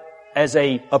God as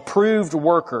a approved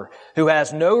worker who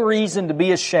has no reason to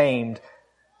be ashamed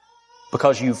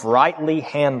because you've rightly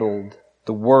handled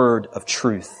the word of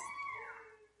truth.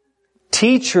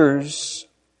 Teachers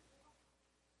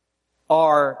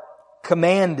are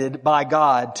commanded by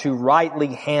God to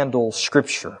rightly handle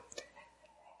Scripture.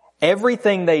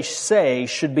 Everything they say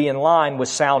should be in line with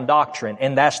sound doctrine,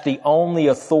 and that's the only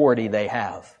authority they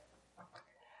have.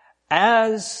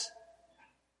 As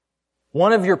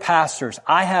one of your pastors,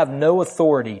 I have no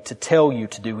authority to tell you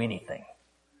to do anything.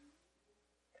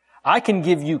 I can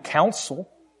give you counsel.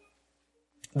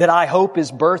 that I hope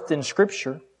is birthed in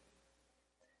Scripture.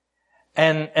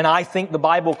 And I think the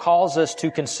Bible calls us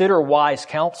to consider wise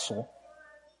counsel,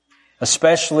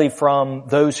 especially from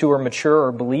those who are mature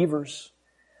or believers.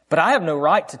 But I have no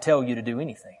right to tell you to do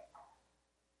anything.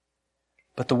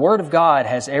 But the Word of God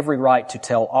has every right to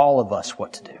tell all of us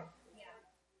what to do.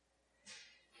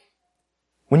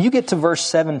 When you get to verse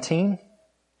 17,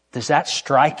 does that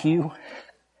strike you?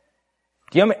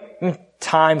 Do you know how many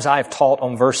times I've taught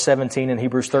on verse 17 in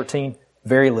Hebrews 13?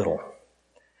 Very little.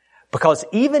 Because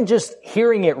even just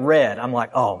hearing it read, I'm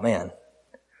like, oh man,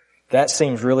 that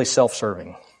seems really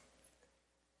self-serving.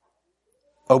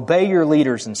 Obey your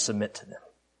leaders and submit to them.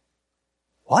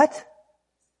 What?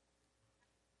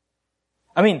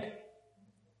 I mean,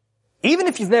 even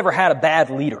if you've never had a bad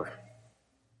leader,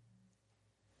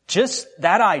 just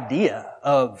that idea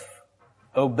of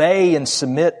obey and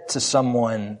submit to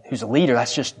someone who's a leader,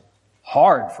 that's just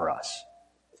hard for us.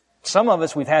 Some of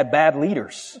us, we've had bad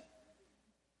leaders.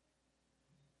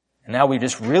 And now we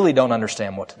just really don't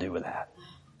understand what to do with that.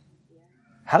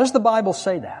 How does the Bible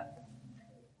say that?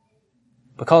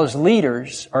 Because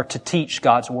leaders are to teach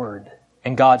God's Word,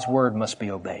 and God's Word must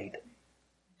be obeyed.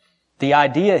 The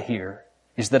idea here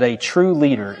is that a true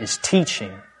leader is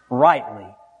teaching rightly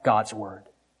God's Word,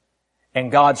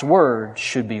 and God's Word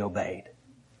should be obeyed.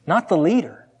 Not the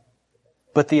leader,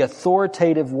 but the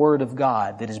authoritative Word of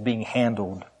God that is being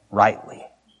handled rightly.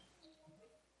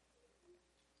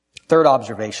 Third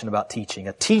observation about teaching.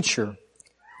 A teacher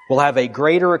will have a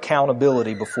greater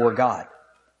accountability before God.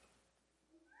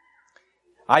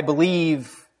 I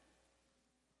believe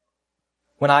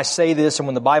when I say this and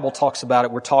when the Bible talks about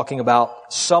it, we're talking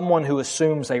about someone who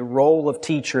assumes a role of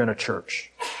teacher in a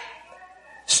church.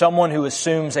 Someone who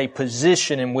assumes a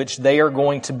position in which they are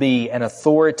going to be an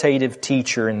authoritative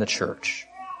teacher in the church.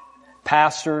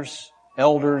 Pastors,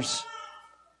 elders,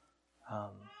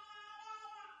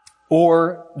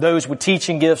 or those with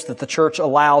teaching gifts that the church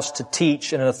allows to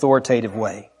teach in an authoritative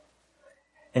way.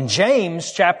 And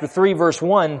James chapter 3 verse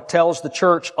 1 tells the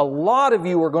church, a lot of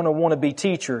you are going to want to be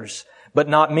teachers, but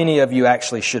not many of you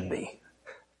actually should be.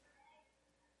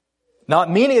 Not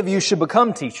many of you should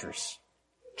become teachers.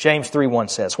 James 3:1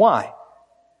 says. Why?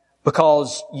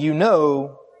 Because you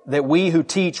know that we who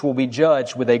teach will be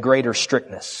judged with a greater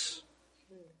strictness.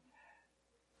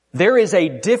 There is a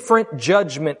different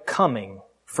judgment coming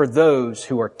for those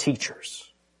who are teachers.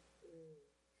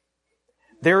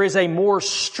 There is a more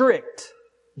strict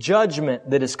judgment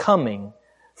that is coming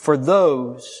for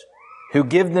those who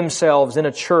give themselves in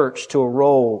a church to a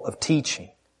role of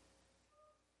teaching.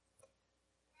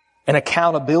 An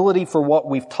accountability for what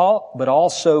we've taught, but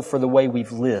also for the way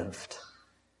we've lived.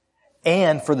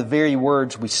 And for the very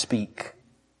words we speak.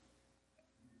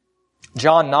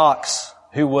 John Knox,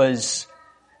 who was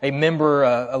a member,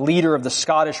 a leader of the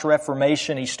Scottish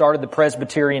Reformation. He started the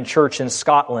Presbyterian Church in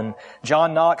Scotland.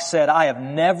 John Knox said, I have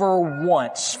never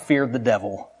once feared the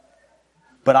devil,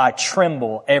 but I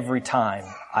tremble every time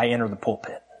I enter the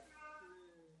pulpit.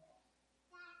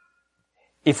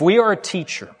 If we are a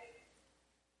teacher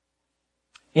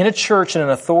in a church in an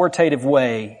authoritative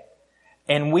way,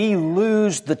 and we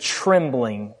lose the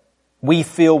trembling we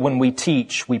feel when we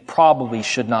teach, we probably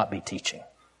should not be teaching.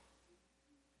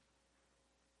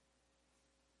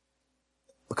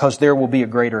 Because there will be a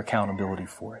greater accountability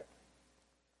for it.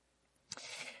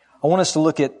 I want us to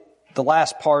look at the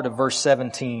last part of verse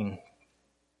 17.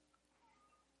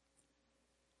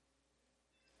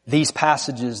 These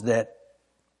passages that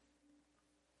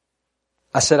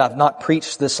I said I've not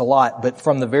preached this a lot, but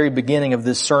from the very beginning of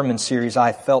this sermon series,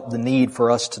 I felt the need for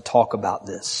us to talk about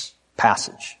this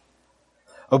passage.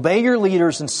 Obey your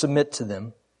leaders and submit to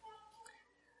them,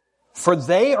 for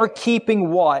they are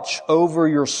keeping watch over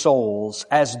your souls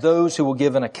as those who will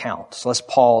give an account. So let's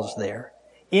pause there.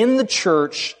 In the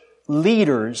church,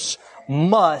 leaders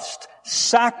must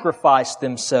sacrifice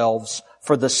themselves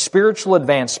for the spiritual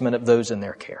advancement of those in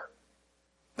their care.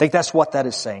 I think that's what that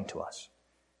is saying to us.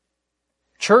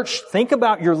 Church, think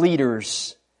about your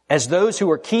leaders as those who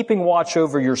are keeping watch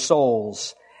over your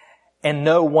souls and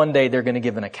know one day they're going to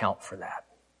give an account for that.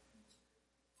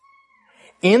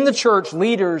 In the church,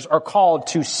 leaders are called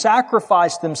to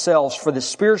sacrifice themselves for the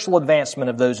spiritual advancement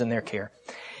of those in their care.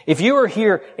 If you are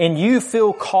here and you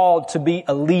feel called to be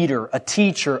a leader, a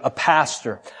teacher, a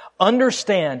pastor,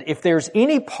 understand if there's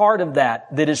any part of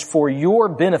that that is for your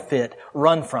benefit,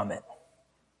 run from it.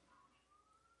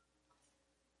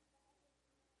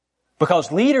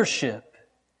 Because leadership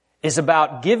is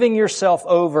about giving yourself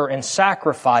over and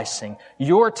sacrificing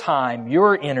your time,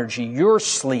 your energy, your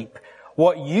sleep,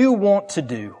 what you want to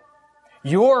do,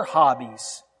 your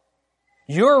hobbies,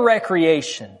 your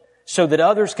recreation, so that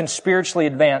others can spiritually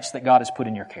advance that God has put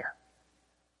in your care.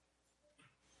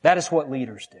 That is what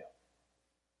leaders do.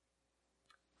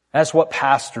 That's what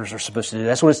pastors are supposed to do.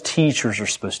 That's what teachers are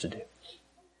supposed to do.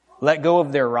 Let go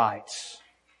of their rights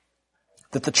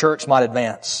that the church might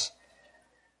advance.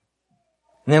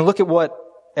 And then look at what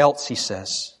else he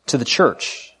says to the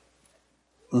church.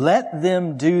 Let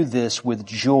them do this with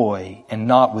joy and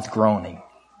not with groaning,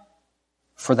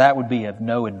 for that would be of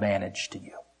no advantage to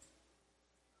you.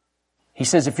 He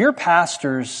says if your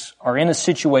pastors are in a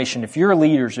situation, if your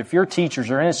leaders, if your teachers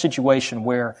are in a situation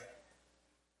where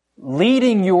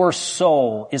leading your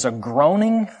soul is a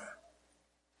groaning,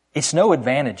 it's no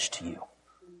advantage to you.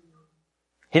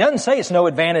 He doesn't say it's no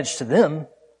advantage to them,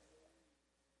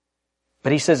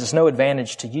 but he says it's no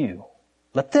advantage to you.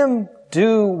 Let them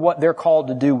do what they're called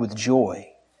to do with joy.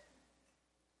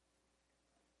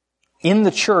 In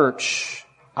the church,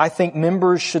 I think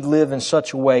members should live in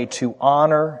such a way to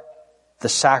honor the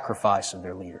sacrifice of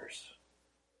their leaders.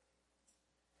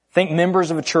 I think members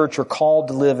of a church are called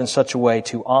to live in such a way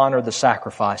to honor the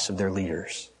sacrifice of their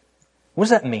leaders. What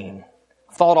does that mean?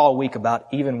 I thought all week about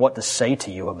even what to say to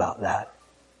you about that.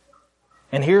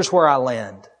 And here's where I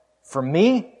land. For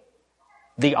me,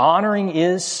 the honoring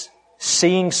is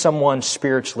seeing someone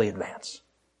spiritually advance.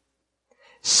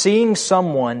 Seeing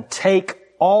someone take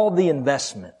all the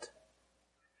investment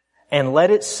and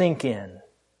let it sink in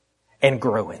and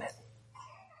grow in it.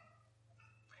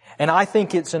 And I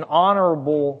think it's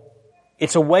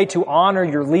a way to honor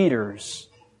your leaders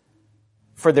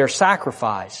for their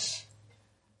sacrifice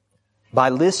by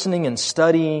listening and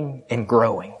studying and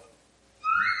growing.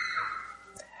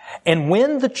 And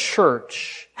when the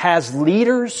church has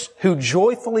leaders who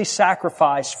joyfully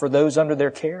sacrifice for those under their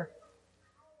care,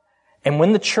 and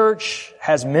when the church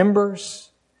has members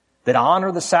that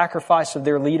honor the sacrifice of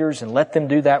their leaders and let them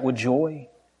do that with joy,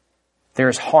 there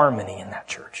is harmony in that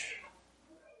church.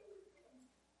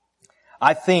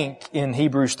 I think in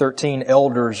Hebrews 13,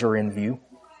 elders are in view.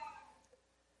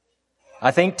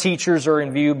 I think teachers are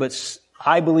in view, but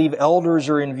I believe elders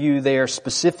are in view there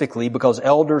specifically because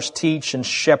elders teach and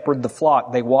shepherd the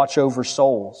flock. They watch over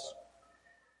souls.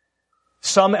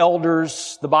 Some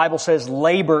elders, the Bible says,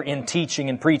 labor in teaching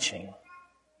and preaching.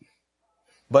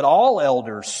 But all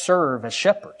elders serve as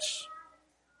shepherds.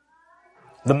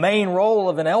 The main role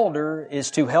of an elder is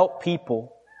to help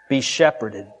people be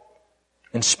shepherded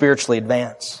and spiritually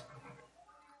advance.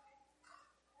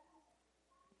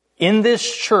 In this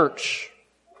church,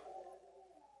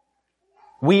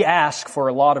 we ask for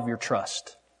a lot of your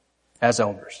trust as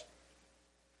elders.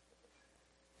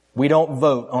 We don't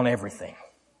vote on everything.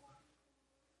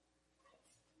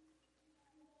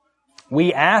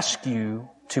 We ask you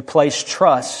to place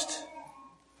trust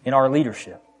in our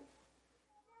leadership.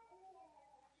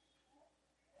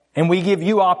 And we give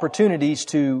you opportunities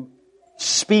to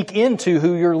speak into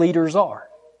who your leaders are.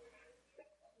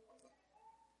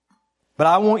 But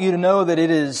I want you to know that it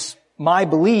is my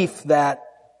belief that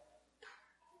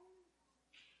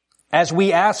as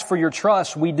we ask for your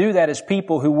trust, we do that as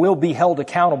people who will be held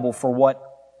accountable for what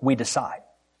we decide.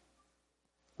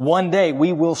 One day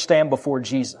we will stand before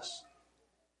Jesus,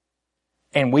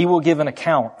 and we will give an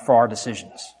account for our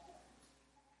decisions.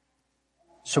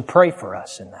 So pray for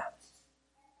us in that.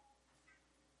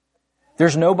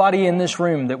 There's nobody in this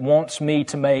room that wants me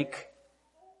to make,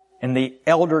 and the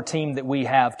elder team that we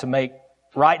have, to make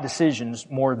right decisions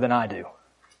more than I do.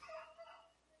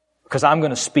 Because I'm going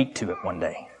to speak to it one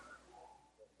day.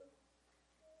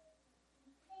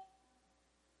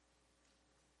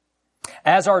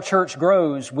 As our church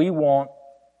grows, we want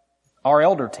our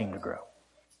elder team to grow.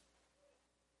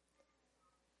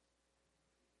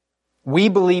 We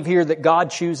believe here that God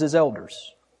chooses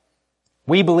elders.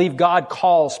 We believe God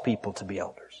calls people to be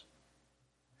elders.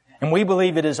 And we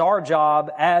believe it is our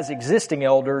job as existing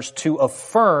elders to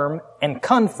affirm and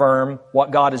confirm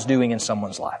what God is doing in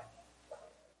someone's life.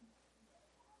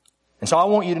 And so I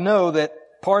want you to know that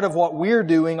part of what we're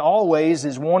doing always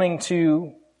is wanting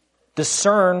to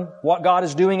discern what God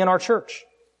is doing in our church.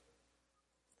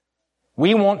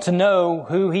 We want to know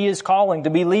who He is calling to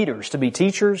be leaders, to be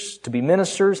teachers, to be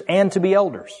ministers, and to be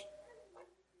elders.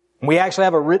 We actually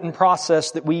have a written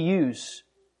process that we use.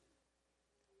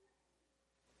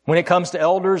 When it comes to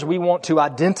elders, we want to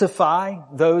identify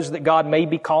those that God may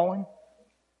be calling.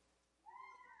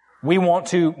 We want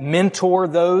to mentor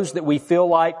those that we feel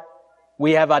like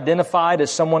we have identified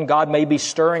as someone God may be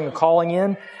stirring and calling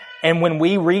in. And when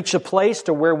we reach a place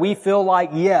to where we feel like,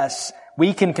 yes,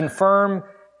 we can confirm,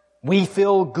 we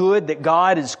feel good that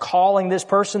God is calling this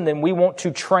person, then we want to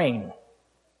train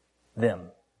them.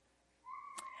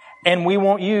 And we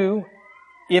want you,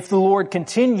 if the Lord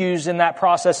continues in that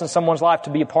process in someone's life to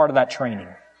be a part of that training.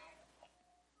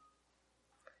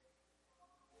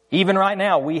 Even right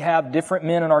now, we have different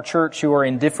men in our church who are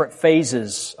in different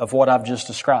phases of what I've just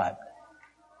described.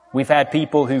 We've had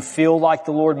people who feel like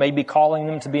the Lord may be calling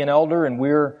them to be an elder, and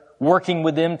we're working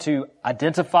with them to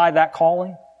identify that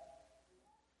calling,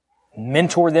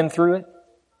 mentor them through it.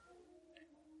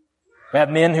 We have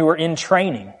men who are in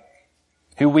training,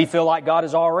 who we feel like God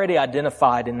has already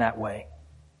identified in that way.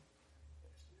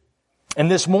 And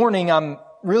this morning, I'm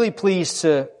really pleased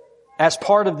to, as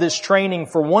part of this training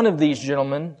for one of these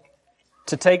gentlemen,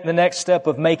 to take the next step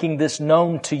of making this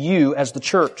known to you as the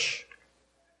church.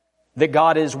 That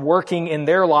God is working in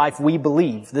their life, we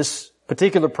believe. This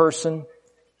particular person,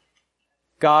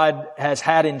 God has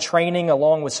had in training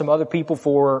along with some other people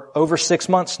for over 6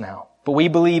 months now. But we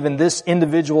believe in this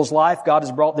individual's life, God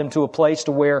has brought them to a place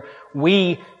to where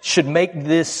we should make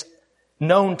this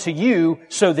known to you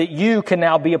so that you can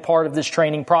now be a part of this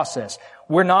training process.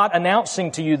 We're not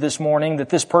announcing to you this morning that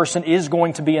this person is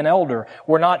going to be an elder.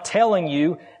 We're not telling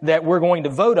you that we're going to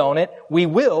vote on it. We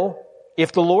will.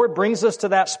 If the Lord brings us to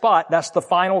that spot, that's the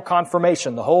final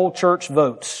confirmation. The whole church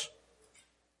votes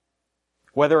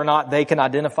whether or not they can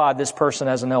identify this person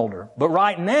as an elder. But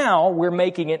right now, we're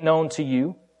making it known to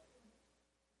you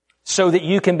so that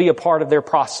you can be a part of their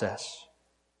process.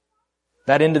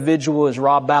 That individual is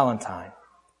Rob Ballantyne.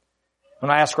 When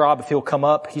I ask Rob if he'll come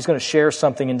up, he's going to share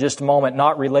something in just a moment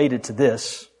not related to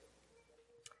this.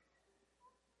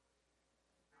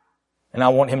 And I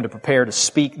want him to prepare to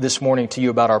speak this morning to you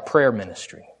about our prayer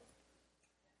ministry.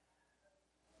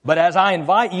 But as I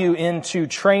invite you into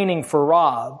training for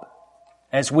Rob,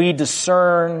 as we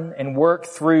discern and work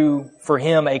through for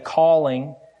him a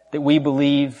calling that we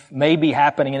believe may be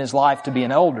happening in his life to be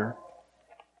an elder,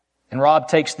 and Rob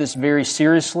takes this very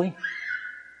seriously,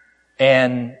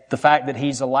 and the fact that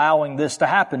he's allowing this to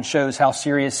happen shows how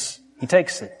serious he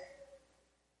takes it.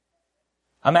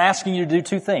 I'm asking you to do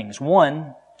two things.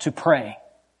 One, to pray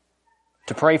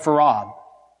for Rob,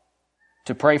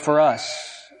 to pray for us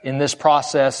in this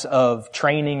process of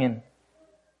training, and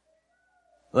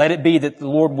let it be that the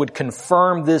Lord would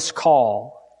confirm this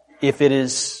call if it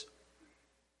is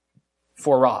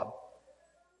for Rob.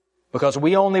 Because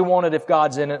we only want it if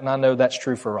God's in it, and I know that's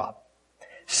true for Rob.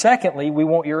 Secondly, we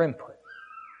want your input.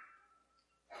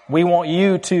 We want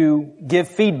you to give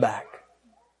feedback.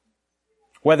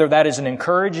 Whether that is an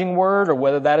encouraging word or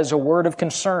whether that is a word of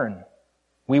concern,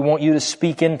 we want you to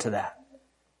speak into that.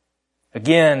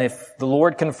 Again, if the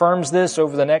Lord confirms this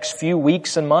over the next few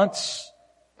weeks and months,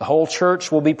 the whole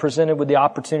church will be presented with the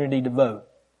opportunity to vote.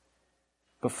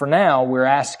 But for now, we're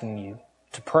asking you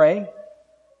to pray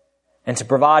and to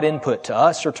provide input to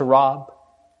us or to Rob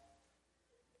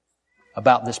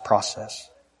about this process.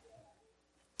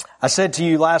 I said to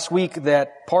you last week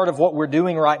that part of what we're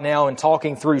doing right now in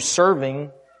talking through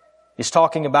serving is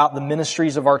talking about the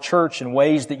ministries of our church and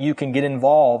ways that you can get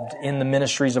involved in the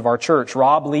ministries of our church.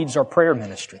 Rob leads our prayer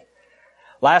ministry.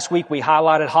 Last week we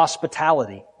highlighted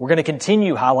hospitality. We're going to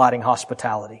continue highlighting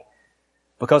hospitality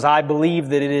because I believe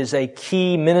that it is a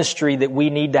key ministry that we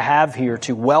need to have here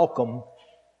to welcome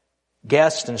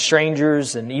guests and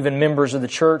strangers and even members of the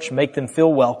church, make them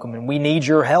feel welcome. And we need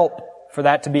your help for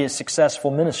that to be a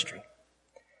successful ministry.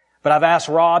 But I've asked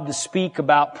Rob to speak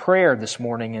about prayer this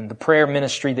morning and the prayer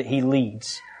ministry that he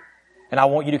leads. And I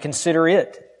want you to consider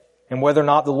it and whether or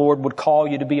not the Lord would call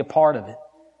you to be a part of it.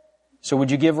 So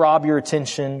would you give Rob your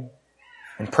attention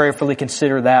and prayerfully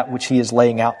consider that which he is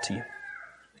laying out to you?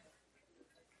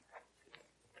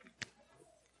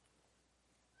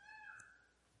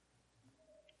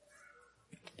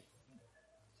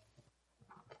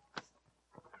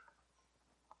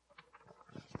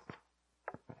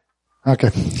 Okay.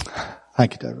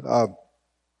 Thank you, David. I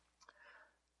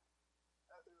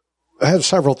have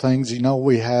several things. You know,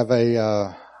 we have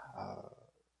an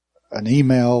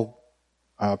email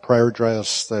prayer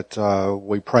address that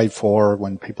we pray for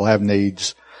when people have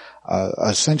needs.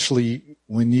 Essentially,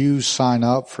 when you sign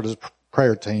up for the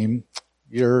prayer team,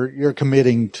 you're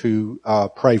committing to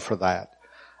pray for that.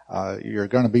 You're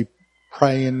going to be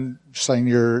praying, saying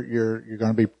you're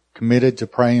going to be committed to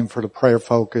praying for the prayer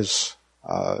focus,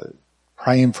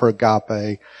 praying for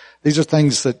agape. These are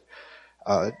things that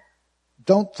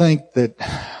don't think that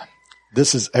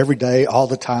this is every day, all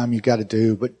the time you got to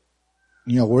do, but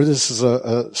you know, where this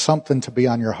is something to be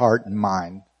on your heart and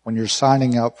mind when you're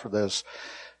signing up for this,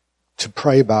 to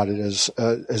pray about it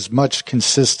as much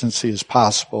consistency as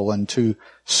possible. And to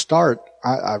start,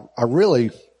 I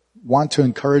really want to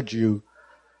encourage you.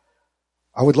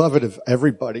 I would love it if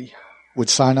everybody would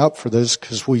sign up for this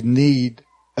because we need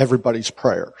everybody's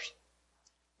prayers.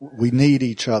 we need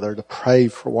each other to pray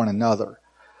for one another.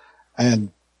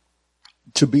 And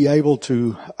to be able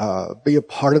to be a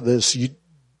part of this,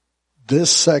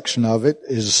 this section of it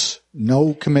is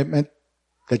no commitment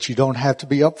that you don't have to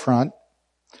be up front.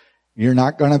 You're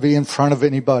not going to be in front of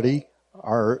anybody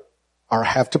or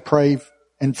have to pray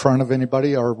in front of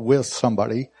anybody or with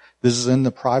somebody. This is in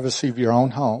the privacy of your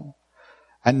own home.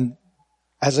 And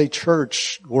as a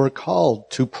church, we're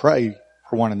called to pray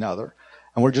for one another.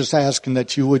 And we're just asking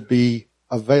that you would be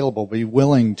available, be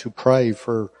willing to pray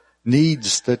for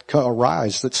needs that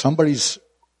arise, that somebody's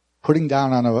putting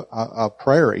down on a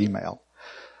prayer email.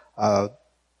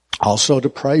 Also to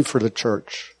pray for the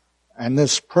church and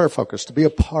this prayer focus, to be a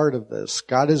part of this.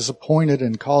 God has appointed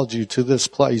and called you to this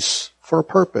place for a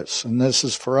purpose, and this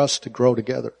is for us to grow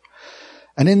together.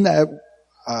 And in that,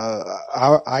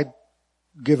 I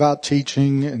give out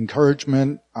teaching,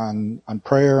 encouragement on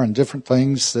prayer and different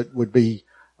things that would be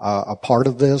a part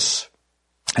of this.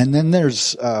 And then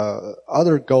there's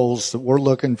other goals that we're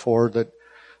looking for that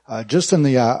just in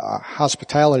the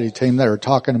hospitality team that are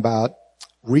talking about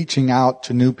reaching out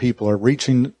to new people or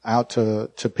reaching out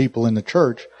to people in the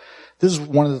church. This is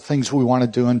one of the things we want to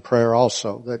do in prayer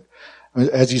also, that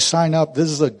as you sign up, this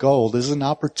is a goal. This is an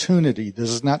opportunity. This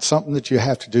is not something that you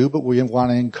have to do, but we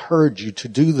want to encourage you to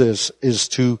do this, is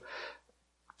to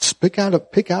pick out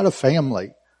a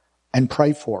family and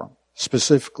pray for them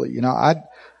specifically. You know,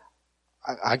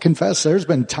 I confess there's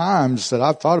been times that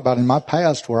I've thought about in my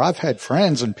past where I've had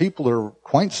friends and people or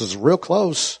acquaintances real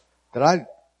close that I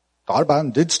thought about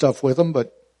and did stuff with them,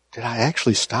 but did I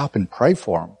actually stop and pray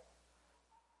for them?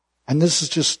 And this is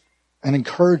just an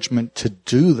encouragement to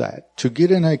do that, to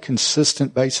get in a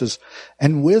consistent basis,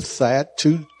 and with that,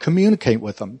 to communicate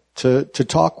with them, to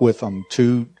talk with them,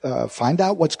 to find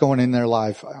out what's going in their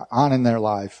life,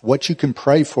 what you can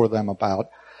pray for them about.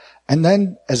 And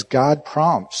then as God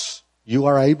prompts, you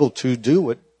are able to do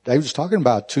what Dave was talking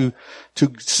about, to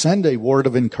send a word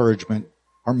of encouragement,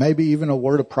 or maybe even a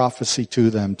word of prophecy to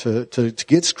them, to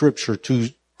get scripture, to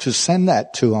send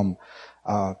that to them.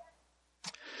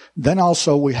 Then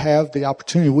also we have the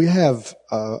opportunity, we have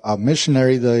a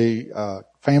missionary, the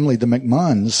family, the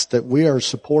McMunns, that we are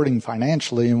supporting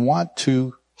financially and want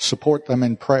to support them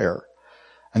in prayer.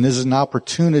 And this is an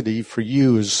opportunity for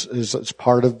you as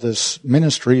part of this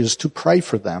ministry, is to pray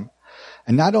for them.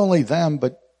 And not only them,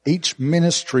 but each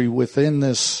ministry within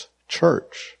this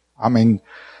church. I mean,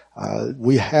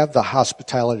 we have the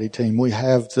hospitality team, we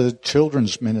have the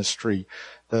children's ministry,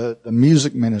 the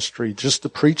music ministry, just the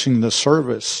preaching, the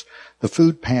service, the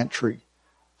food pantry,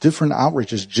 different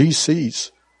outreaches,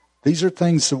 GCs. These are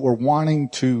things that we're wanting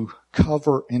to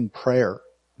cover in prayer.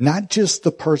 Not just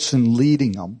the person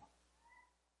leading them,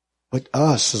 but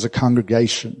us as a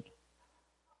congregation.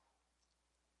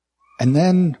 And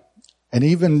then, and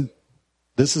even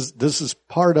this is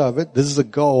part of it. This is a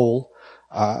goal.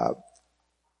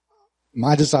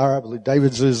 My desire, I believe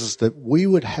David's, is that we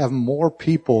would have more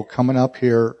people coming up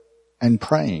here and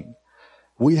praying.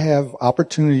 We have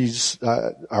opportunities,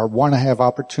 or want to have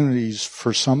opportunities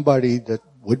for somebody that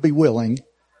would be willing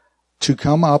to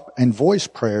come up and voice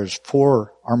prayers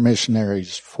for our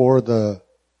missionaries, for the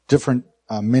different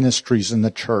ministries in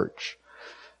the church.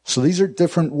 So these are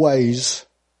different ways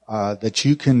that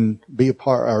you can be a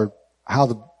part, or how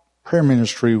the prayer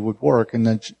ministry would work. And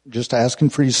then just asking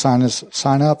for you to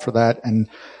sign up for that. And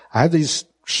I have these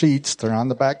sheets. They're on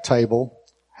the back table.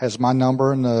 Has my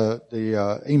number and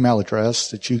the email address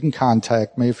that you can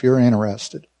contact me if you're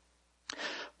interested.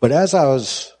 But as I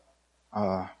was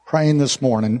praying this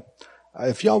morning,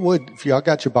 if y'all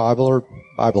got your Bible or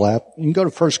Bible app, you can go to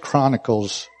 1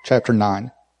 Chronicles chapter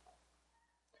 9.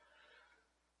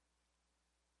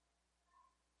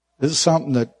 This is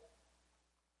something that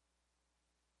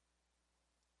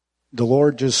the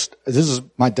Lord this is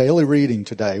my daily reading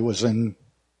today, was in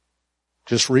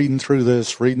just reading through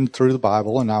the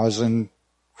Bible, and I was in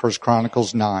 1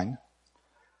 Chronicles 9.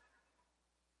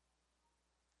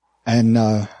 And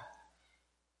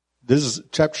this is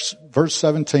verse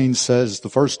 17 says the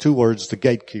first two words, the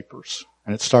gatekeepers,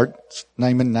 and it starts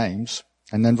naming names.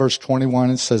 And then verse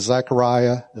 21, it says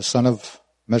Zechariah, the son of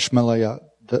Meshmaliah,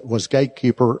 that was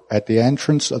gatekeeper at the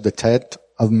entrance of the tent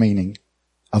of meeting.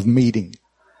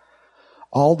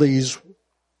 All these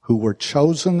who were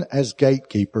chosen as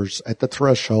gatekeepers at the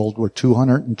threshold were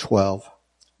 212.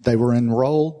 They were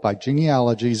enrolled by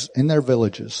genealogies in their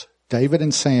villages. David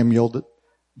and Samuel,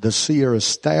 the seer,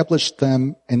 established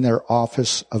them in their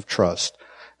office of trust.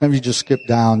 Let me just skip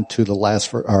down to the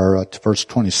last to verse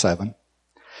 27. It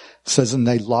says, and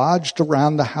they lodged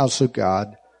around the house of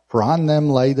God, for on them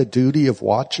lay the duty of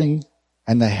watching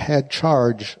and they had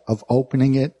charge of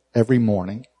opening it every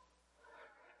morning.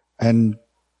 And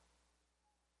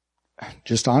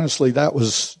just honestly, that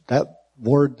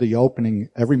word, the opening,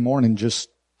 every morning just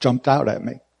jumped out at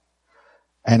me.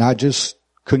 And I just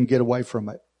couldn't get away from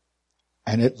it.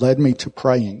 And it led me to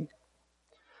praying.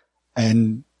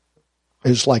 And it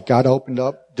was like God opened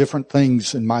up different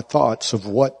things in my thoughts of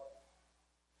what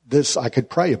this I could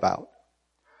pray about.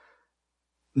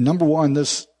 Number one,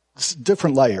 this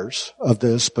different layers of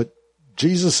this, but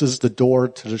Jesus is the door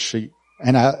to the sheep.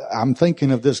 And I'm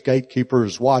thinking of this gatekeeper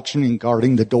who's watching and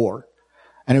guarding the door.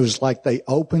 And it was like they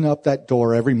open up that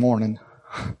door every morning.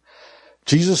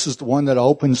 Jesus is the one that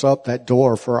opens up that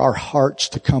door for our hearts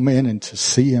to come in and to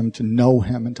see Him, to know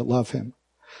Him, and to love Him.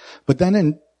 But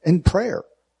then in prayer,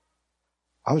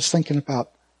 I was thinking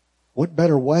about what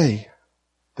better way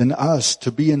than us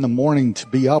to be in the morning, to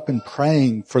be up and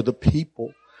praying for the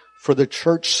people, for the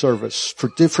church service,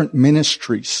 for different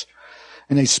ministries,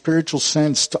 in a spiritual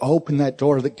sense, to open that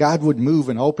door, that God would move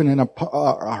and open in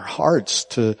our hearts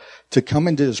to come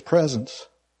into His presence.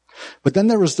 But then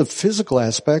there was the physical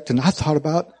aspect, and I thought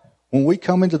about when we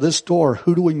come into this door,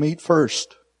 who do we meet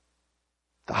first?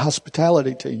 The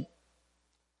hospitality team.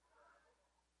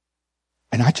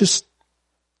 And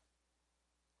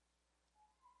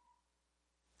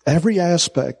every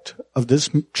aspect of this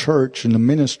church and the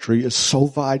ministry is so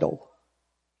vital.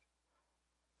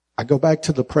 I go back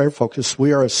to the prayer focus.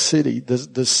 We are a city.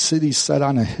 The city set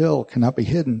on a hill cannot be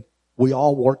hidden. We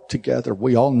all work together.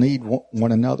 We all need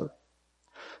one another.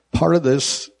 Part of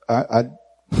this, I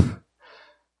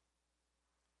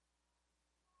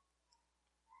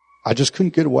just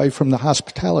couldn't get away from the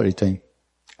hospitality team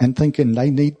and thinking they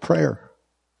need prayer.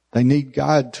 They need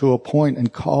God to appoint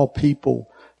and call people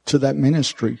to that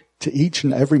ministry, to each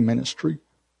and every ministry.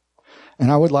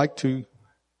 And I would like to,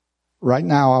 right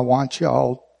now, I want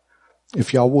y'all,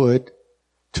 if y'all would,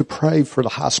 to pray for the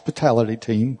hospitality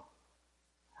team.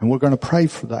 And we're going to pray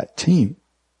for that team.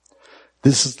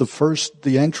 This is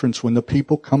the entrance when the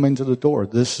people come into the door.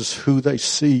 This is who they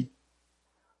see.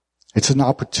 It's an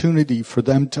opportunity for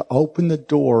them to open the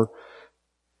door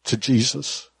to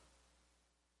Jesus.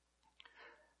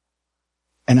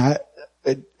 And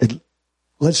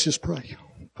let's just pray.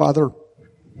 Father,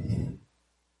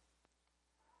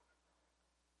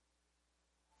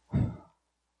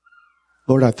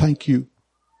 Lord, I thank you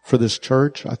for this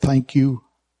church. I thank you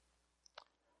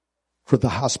for the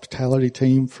hospitality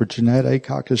team, for Jeanette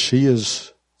Aycock as she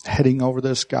is heading over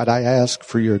this. God, I ask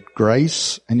for your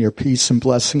grace and your peace and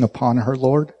blessing upon her,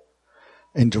 Lord,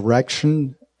 and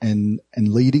direction and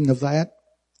leading of that.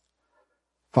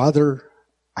 Father,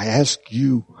 I ask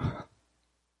you,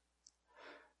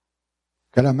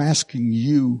 God, I'm asking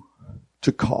you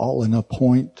to call and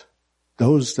appoint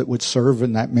those that would serve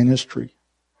in that ministry.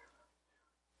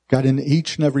 God, in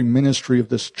each and every ministry of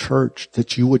this church,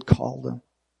 that you would call them.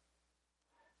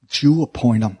 That you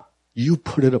appoint them. You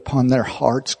put it upon their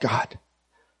hearts, God.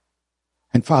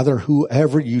 And Father,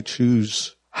 whoever you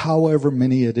choose, however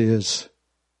many it is,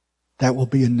 that will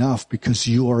be enough because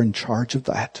you are in charge of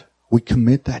that. We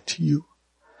commit that to you.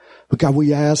 But God,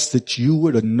 we ask that you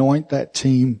would anoint that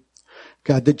team.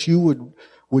 God, that you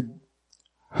would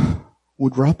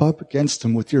rub up against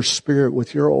them with your spirit,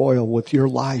 with your oil, with your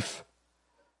life.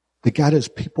 That God, as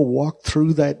people walk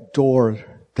through that door,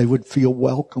 they would feel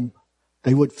welcome.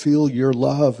 They would feel your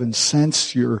love and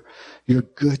sense your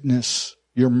goodness,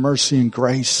 your mercy and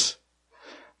grace.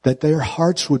 That their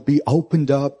hearts would be opened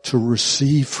up to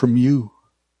receive from you.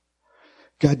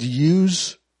 God,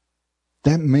 use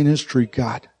that ministry,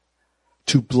 God,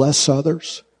 to bless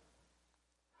others.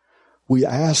 We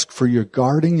ask for your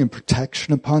guarding and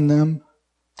protection upon them,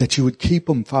 that you would keep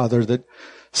them, Father, that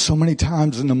so many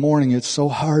times in the morning it's so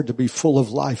hard to be full of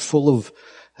life, full of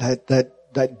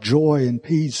that joy and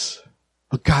peace.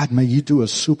 But God, may you do a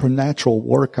supernatural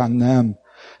work on them,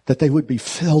 that they would be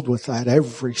filled with that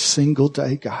every single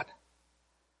day, God.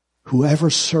 Whoever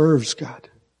serves, God,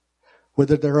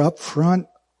 whether they're up front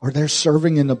or they're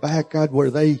serving in the back, God, where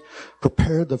they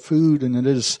prepare the food and it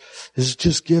is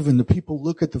just given. The people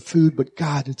look at the food, but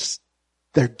God,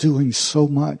 they're doing so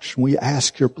much. We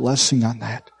ask your blessing on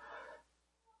that.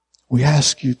 We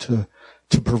ask you to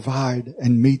provide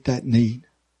and meet that need.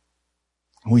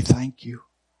 And we thank you.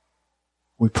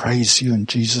 We praise you in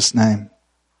Jesus' name.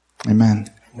 Amen.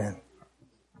 Amen.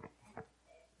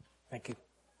 Thank you.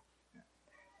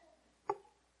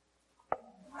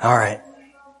 All right.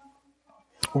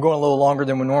 We're going a little longer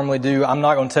than we normally do. I'm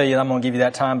not going to tell you that I'm going to give you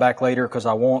that time back later because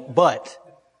I won't, but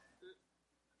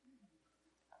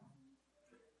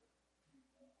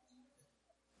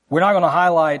we're not going to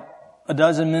highlight a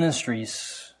dozen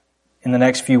ministries in the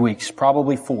next few weeks,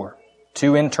 probably 4.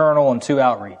 2 internal and 2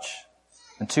 outreach.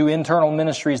 The 2 internal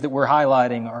ministries that we're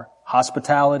highlighting are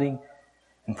hospitality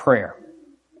and prayer.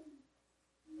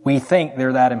 We think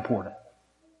they're that important.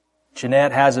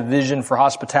 Jeanette has a vision for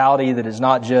hospitality that is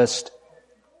not just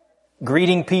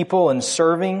greeting people and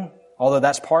serving, although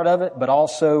that's part of it, but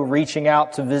also reaching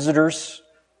out to visitors,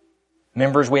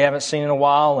 members we haven't seen in a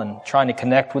while, and trying to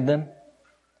connect with them.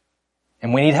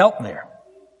 And we need help there.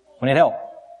 We need help.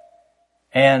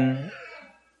 And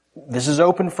this is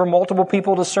open for multiple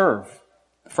people to serve.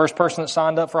 The first person that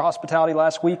signed up for hospitality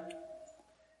last week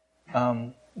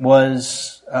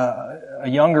was a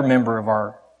younger member of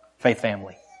our faith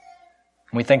family.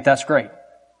 And we think that's great.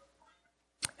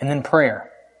 And then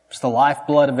prayer. It's the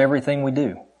lifeblood of everything we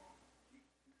do.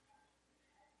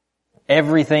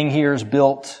 Everything here is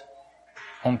built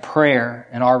on prayer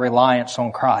and our reliance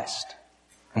on Christ.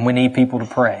 And we need people to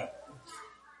pray.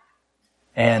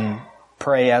 And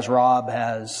pray as Rob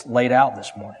has laid out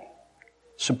this morning.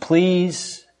 So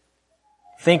please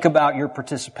think about your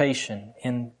participation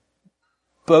in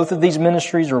both of these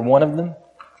ministries or one of them,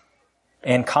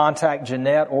 and contact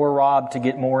Jeanette or Rob to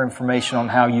get more information on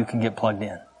how you can get plugged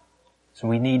in. So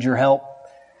we need your help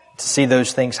to see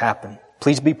those things happen.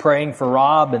 Please be praying for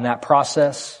Rob in that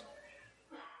process.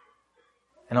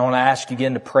 And I want to ask you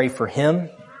again to pray for him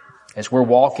as we're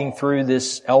walking through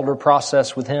this elder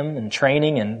process with him and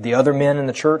training, and the other men in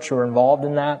the church who are involved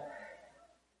in that.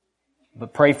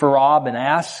 But pray for Rob and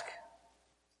ask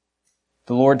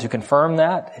the Lord to confirm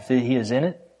that if he is in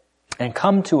it. And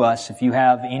come to us if you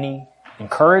have any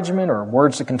encouragement or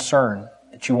words of concern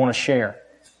that you want to share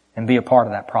and be a part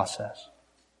of that process.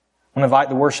 I want to invite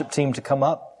the worship team to come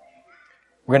up.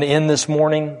 We're going to end this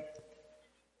morning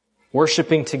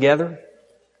worshiping together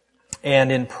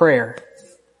and in prayer.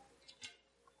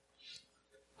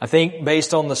 I think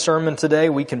based on the sermon today,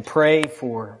 we can pray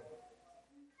for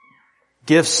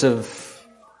gifts of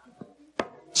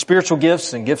spiritual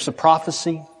gifts and gifts of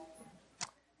prophecy.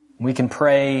 We can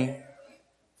pray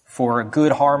for a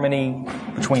good harmony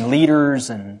between leaders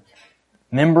and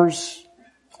members,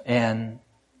 and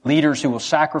leaders who will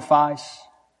sacrifice,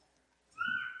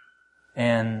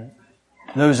 and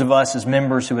those of us as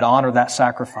members who would honor that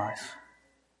sacrifice.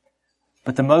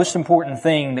 But the most important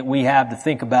thing that we have to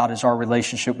think about is our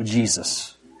relationship with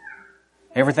Jesus.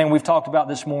 Everything we've talked about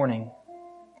this morning,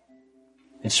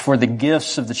 it's for the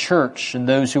gifts of the church and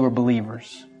those who are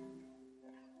believers.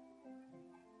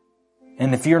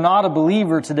 And if you're not a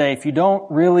believer today, if you don't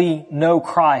really know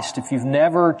Christ, if you've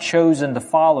never chosen to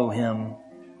follow Him,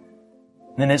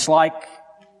 then it's like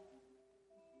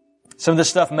some of this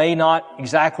stuff may not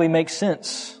exactly make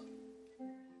sense.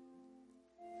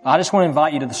 I just want to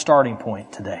invite you to the starting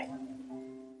point today.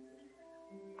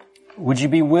 Would you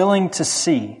be willing to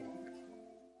see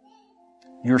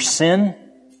your sin,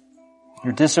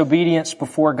 your disobedience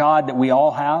before God that we all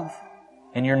have,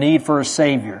 and your need for a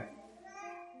Savior?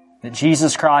 That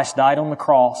Jesus Christ died on the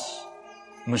cross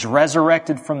and was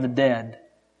resurrected from the dead,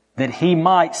 that He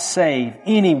might save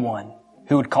anyone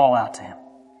who would call out to Him.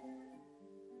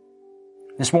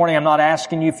 This morning I'm not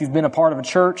asking you if you've been a part of a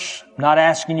church. I'm not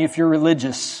asking you if you're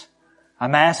religious.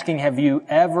 I'm asking, have you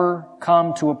ever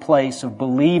come to a place of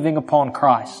believing upon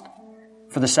Christ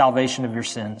for the salvation of your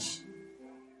sins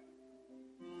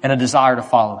and a desire to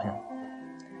follow Him?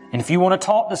 And if you want to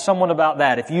talk to someone about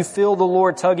that, if you feel the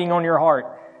Lord tugging on your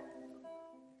heart,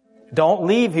 don't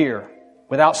leave here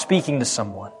without speaking to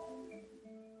someone.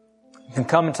 You can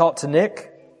come and talk to Nick,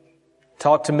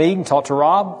 talk to me, and talk to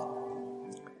Rob.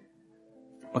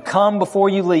 But come before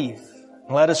you leave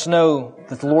and let us know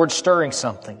that the Lord's stirring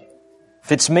something.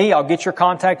 If it's me, I'll get your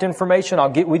contact information. I'll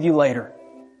get with you later.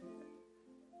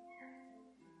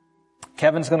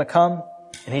 Kevin's going to come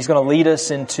and he's going to lead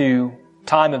us into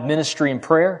time of ministry and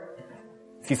prayer.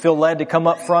 If you feel led to come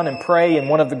up front and pray in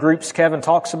one of the groups Kevin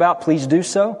talks about, please do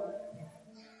so.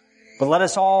 But let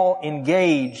us all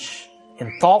engage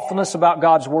in thoughtfulness about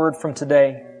God's Word from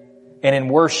today and in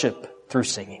worship through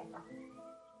singing.